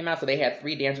line that came out. So they had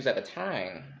 3 dancers at a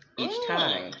time, each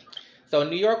time. So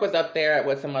New York was up there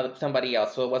with somebody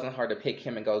else, so it wasn't hard to pick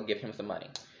him and go give him some money.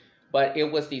 But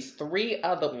it was these 3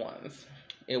 other ones.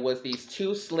 It was these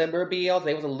 2 slimmer bills.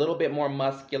 They was a little bit more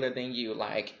muscular than you.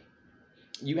 Like,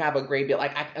 you have a great bill.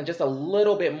 Like, just a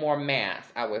little bit more mass,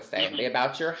 I would say. They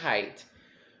about your height.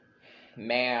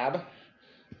 Mab.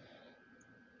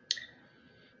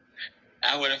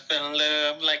 I would have fell in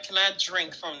love. Like, can I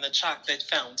drink from the chocolate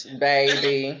fountain?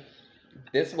 Baby.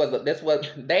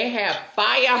 They have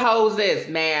fire hoses,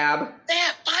 Mab. They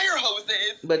have fire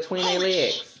hoses? Between their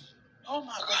legs. Oh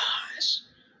my gosh.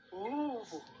 Ooh.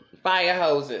 Fire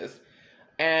hoses.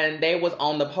 And they was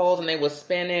on the poles and they was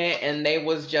spinning and they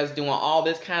was just doing all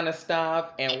this kind of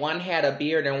stuff. And one had a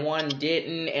beard and one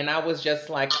didn't. And I was just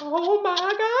like, oh my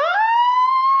God.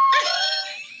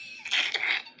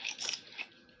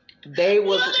 They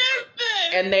was,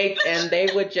 and they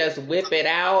would just whip it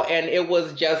out, and it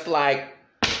was just like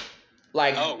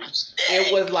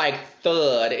it was like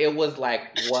thud. It was like,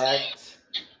 what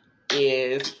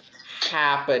is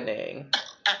happening?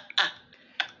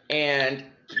 And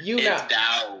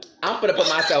I'm gonna put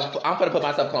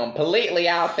myself completely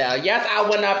out there. Yes, I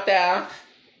went up there.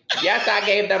 Yes, I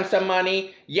gave them some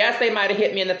money. Yes, they might have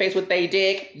hit me in the face with their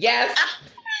dick. Yes.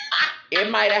 It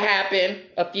might have happened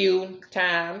a few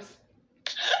times.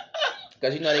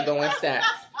 Because they go in sets.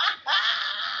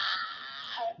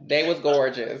 They was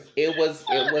gorgeous. It was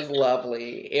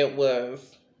lovely. It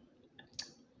was...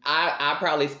 I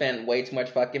probably spent way too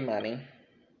much fucking money.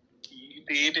 You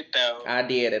did it though. I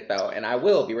did it though. And I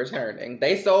will be returning.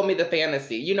 They sold me the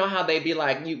fantasy. You know how they be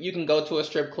like, you can go to a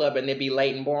strip club and it be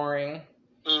late and boring?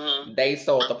 Mm-hmm. They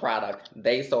sold the product.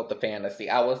 They sold the fantasy.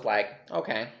 I was like,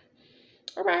 okay.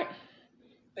 All right.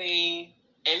 See,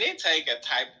 and it take a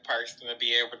type of person to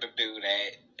be able to do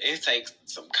that. It takes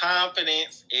some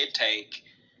confidence. It take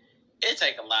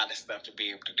a lot of stuff to be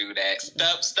able to do that.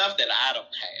 Stuff that I don't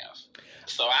have.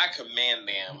 So I commend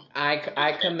them.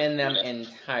 I commend them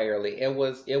entirely. It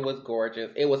was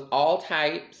gorgeous. It was all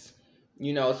types,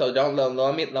 So don't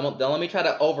let me try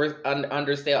to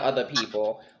undersell other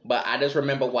people. But I just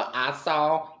remember what I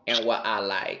saw and what I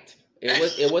liked.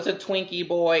 It was a Twinkie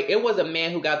boy. It was a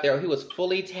man who got there. He was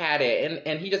fully tatted,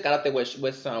 and he just got up there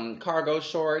with some cargo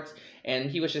shorts, and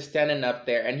he was just standing up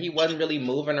there, and he wasn't really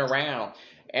moving around.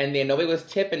 And then nobody was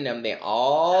tipping them. Then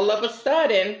all of a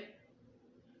sudden,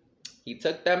 he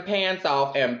took them pants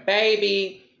off, and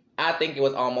baby, I think it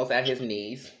was almost at his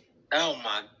knees. Oh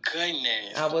my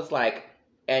goodness! I was like,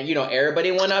 and you know,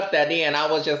 everybody went up that day, and I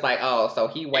was just like, oh, so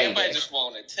he waited. Everybody just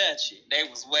wanted to touch it. They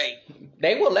was waiting.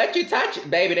 They will let you touch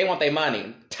it, baby. They want their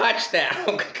money. Touchdown.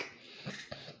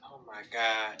 Oh my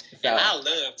God! So, and I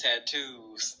love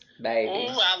tattoos. baby.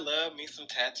 Ooh, I love me some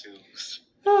tattoos.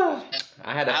 I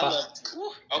had to.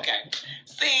 Okay.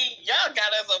 See, y'all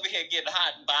got us over here getting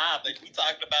hot and bothered. We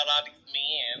talking about all these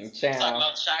men. Child. We talking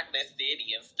about Chocolate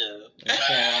City and stuff.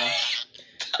 Child.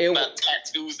 Talking about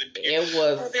tattoos and piercings. It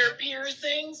was. Are there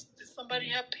piercings? Did somebody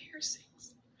have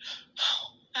piercings?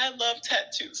 Oh, I love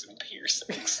tattoos and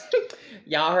piercings.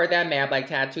 Y'all heard that, man? Like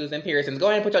tattoos and piercings. Go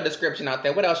ahead and put your description out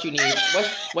there. What else you need?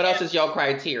 What else is your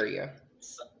criteria?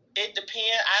 It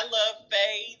depends. I love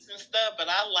fades and stuff, but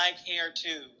I like hair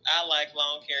too. I like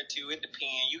long hair too. It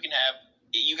depends.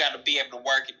 You got to be able to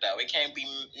work it though. It can't be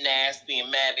nasty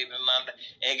and matted and under.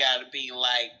 It got to be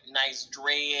like nice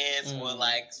dreads or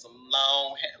like some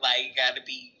long hair. Like it got to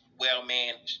be well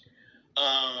managed.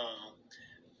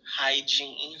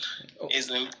 Hygiene is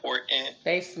important.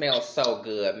 They smell so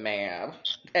good, ma'am.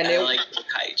 And I like the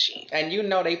hygiene. And you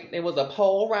know, it was a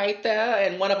pole right there,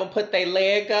 and one of them put their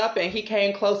leg up, and he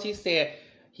came close. He said,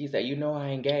 you know I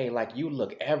ain't gay. Like, you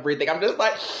look everything. I'm just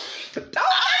like, don't say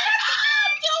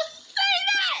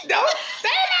that. Don't say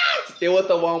that. It was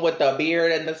the one with the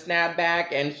beard and the snapback,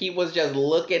 and he was just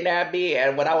looking at me.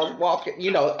 And when I was walking,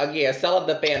 you know, again, selling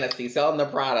the fantasy, selling the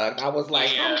product, I was like,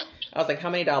 how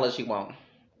many dollars you want?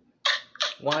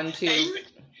 1, 2.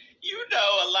 You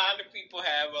know, a lot of people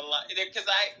have a lot, because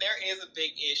there is a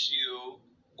big issue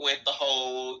with the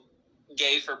whole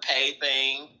gay for pay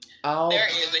thing. Oh. There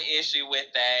is an issue with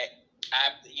that.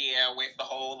 With the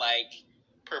whole, like,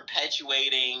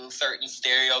 perpetuating certain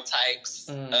stereotypes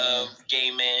of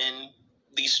gay men.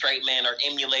 These straight men are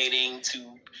emulating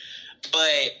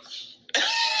but...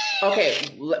 Okay,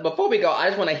 before we go, I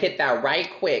just want to hit that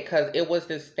right quick, because it was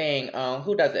this thing,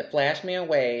 who does it? Flashman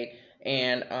Wade.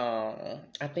 And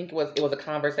I think it was a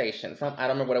conversation. I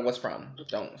don't remember what it was from.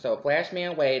 So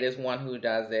Flashman Wade is one who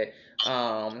does it.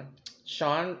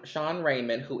 Sean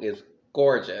Raymond, who is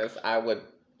gorgeous.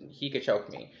 He could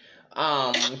choke me.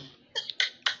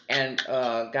 And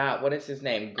God, what is his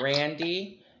name?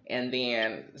 Grandy. And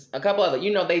then a couple other.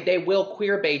 You know, they will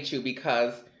queer bait you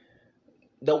because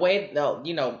the way,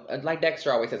 you know, like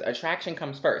Dexter always says, attraction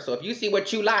comes first. So if you see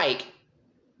what you like,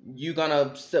 you're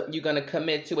gonna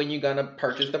commit to and you're gonna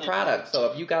purchase the product.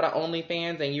 So if you got an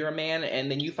OnlyFans and you're a man and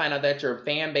then you find out that your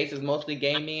fan base is mostly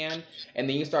gay men and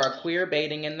then you start queer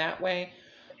baiting in that way,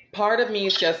 part of me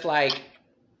is just like,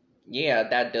 yeah,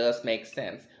 that does make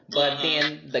sense. But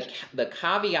then the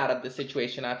caveat of the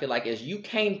situation, I feel like, is you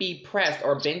can't be pressed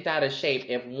or bent out of shape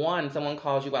if someone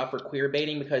calls you out for queer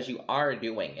baiting because you are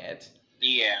doing it.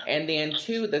 Yeah. And then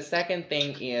 2, the second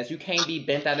thing is you can't be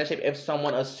bent out of shape if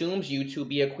someone assumes you to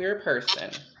be a queer person.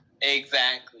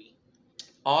 Exactly.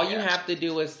 All you have to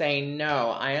do is say,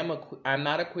 no, I'm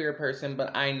not a queer person,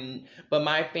 but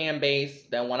my fan base,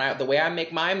 the way I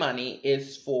make my money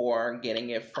is for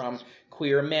getting it from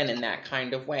queer men in that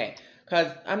kind of way.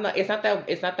 Because it's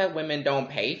not that women don't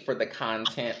pay for the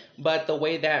content, but the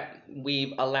way that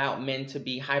we've allowed men to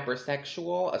be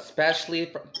hypersexual, especially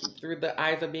through the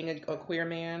eyes of being a queer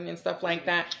man and stuff like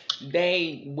that,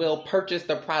 they will purchase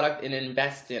the product and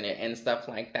invest in it and stuff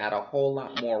like that a whole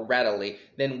lot more readily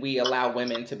than we allow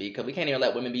women to be. Because we can't even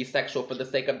let women be sexual for the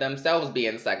sake of themselves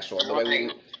being sexual.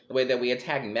 The way that we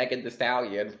attack Megan Thee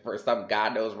Stallion for some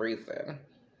God knows reason.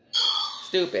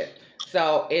 Stupid.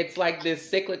 So it's like this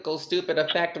cyclical, stupid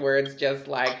effect where it's just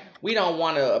like, we don't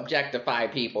want to objectify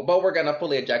people, but we're going to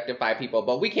fully objectify people.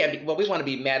 But we want to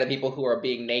be mad at people who are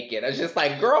being naked. It's just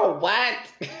like, girl, what?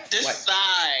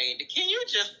 Decide. Can you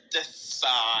just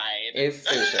decide? It's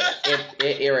stupid.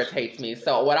 It irritates me.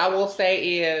 So what I will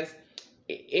say is,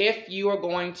 if you are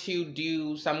going to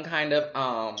do some kind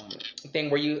of thing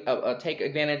where you take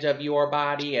advantage of your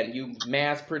body and you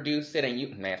mass produce it,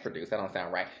 that don't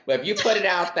sound right, but if you put it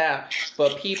out there for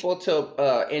people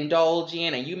to indulge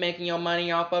in and you making your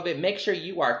money off of it, make sure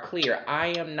you are clear. I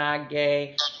am not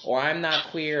gay or I'm not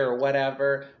queer or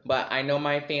whatever, but I know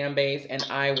my fan base and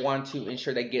I want to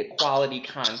ensure they get quality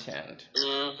content.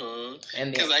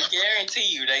 And because I guarantee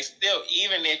you, they still,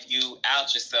 even if you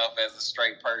out yourself as a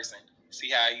straight person, see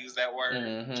how I use that word?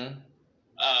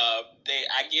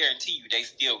 I guarantee you they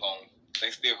still gonna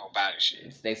they still gonna buy the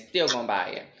shit. They still gonna buy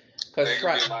it. Cause They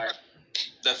gonna be like,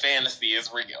 the fantasy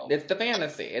is real. it's the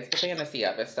fantasy. It's the fantasy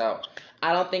of it. So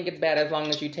I don't think it's bad as long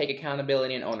as you take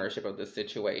accountability and ownership of the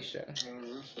situation.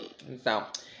 Mm-hmm. So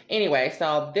anyway,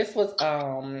 so this was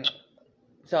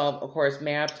so of course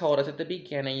Mab told us at the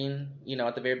beginning, you know,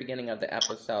 at the very beginning of the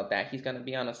episode that he's gonna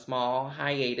be on a small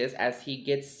hiatus as he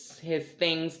gets his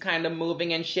things kind of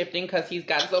moving and shifting because he's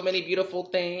got so many beautiful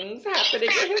things happening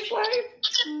in his life.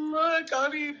 Look, all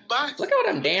these boxes. Look at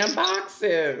all them damn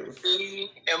boxes.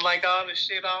 And like all the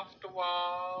shit off the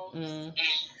walls. Mm.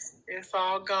 It's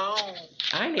all gone.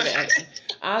 I'm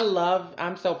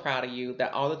so proud of you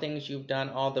that all the things you've done,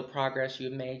 all the progress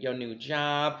you've made, your new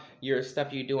job, your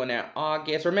stuff you're doing at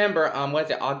August. Remember, was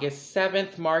it August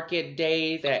 7th, Market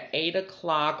Days at 8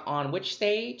 o'clock on which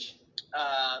stage?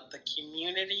 The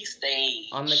community stage.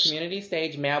 On the community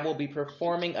stage, Mab will be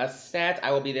performing a set.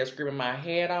 I will be there screaming my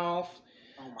head off.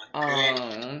 Oh my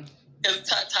god. Because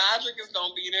Todrick is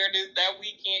gonna be there that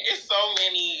weekend. It's so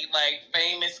many like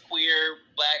famous queer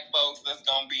black folks that's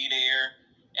gonna be there,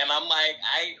 and I'm like,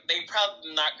 they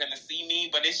probably not gonna see me,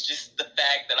 but it's just the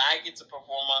fact that I get to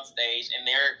perform on stage and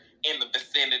they're in the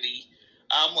vicinity.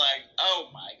 I'm like, oh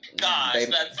my gosh,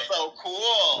 that's so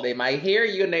cool. They might hear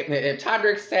you, and if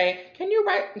Todrick say, "Can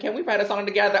we write a song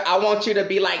together?" I want you to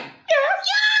be like,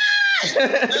 yes,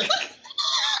 yes.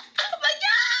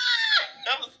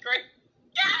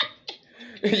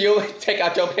 You take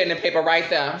out your pen and paper right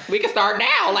there. We can start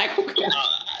now. Like, I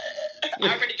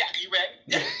already got you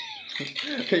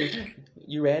ready.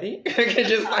 You ready?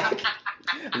 Just like,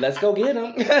 let's go get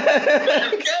him.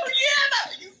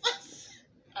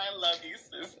 I love you,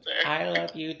 sister. I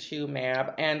love you too,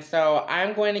 Mab. And so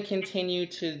I'm going to continue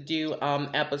to do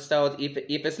episodes. If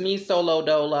it's me solo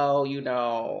dolo, you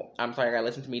know, I'm sorry, I gotta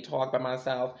listen to me talk by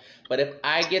myself. But if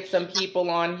I get some people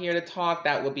on here to talk,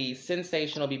 that would be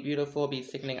sensational, be beautiful, be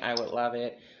sickening. I would love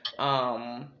it.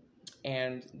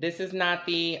 And this is not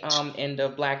the end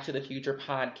of Black to the Future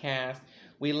podcast.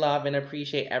 We love and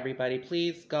appreciate everybody.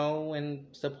 Please go and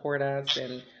support us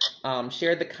and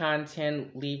share the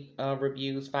content, leave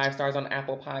reviews, 5 stars on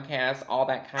Apple Podcasts, all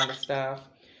that kind of stuff.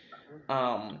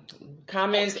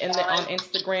 Comment on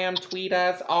Instagram, tweet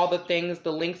us, all the things.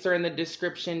 The links are in the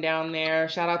description down there.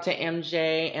 Shout out to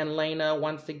MJ and Lena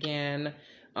once again.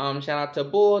 Shout out to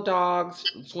Bulldogs,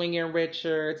 Swinging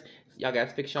Richards. Y'all got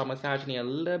to fix y'all misogyny a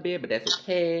little bit, but that's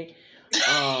okay.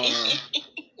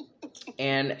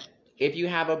 And if you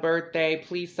have a birthday,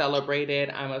 please celebrate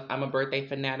it. I'm a birthday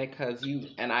fanatic because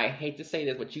and I hate to say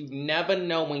this, but you never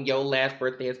know when your last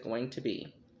birthday is going to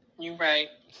be. You're right.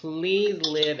 Please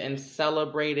live and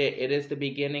celebrate it. It is the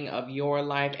beginning of your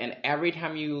life, and every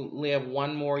time you live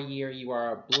one more year, you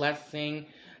are a blessing,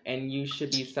 and you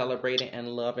should be celebrated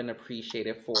and loved and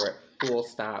appreciated for it. Full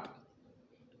stop.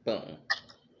 Boom.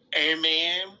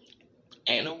 Amen.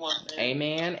 And a woman.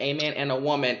 Amen, amen, and a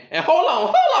woman. And hold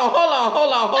on.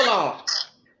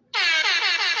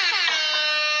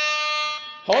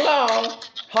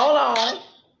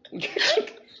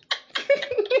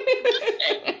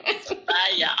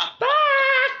 Bye, y'all. Bye.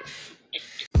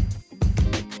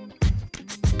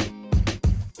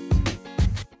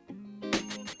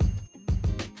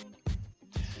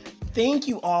 Thank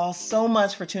you all so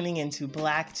much for tuning into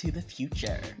Black to the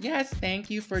Future. Yes, thank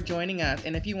you for joining us.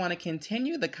 And if you want to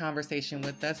continue the conversation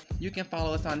with us, you can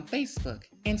follow us on Facebook,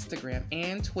 Instagram,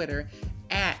 and Twitter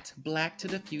at Black to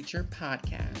the Future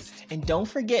Podcast. And don't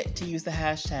forget to use the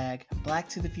hashtag Black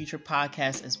to the Future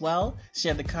Podcast as well.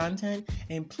 Share the content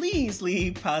and please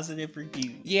leave positive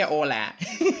reviews. Yeah, hola.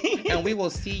 And we will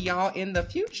see y'all in the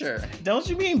future. Don't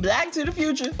you mean Black to the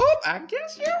Future? Oop, I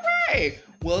guess you're right.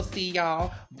 We'll see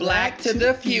y'all Black to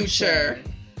the Future.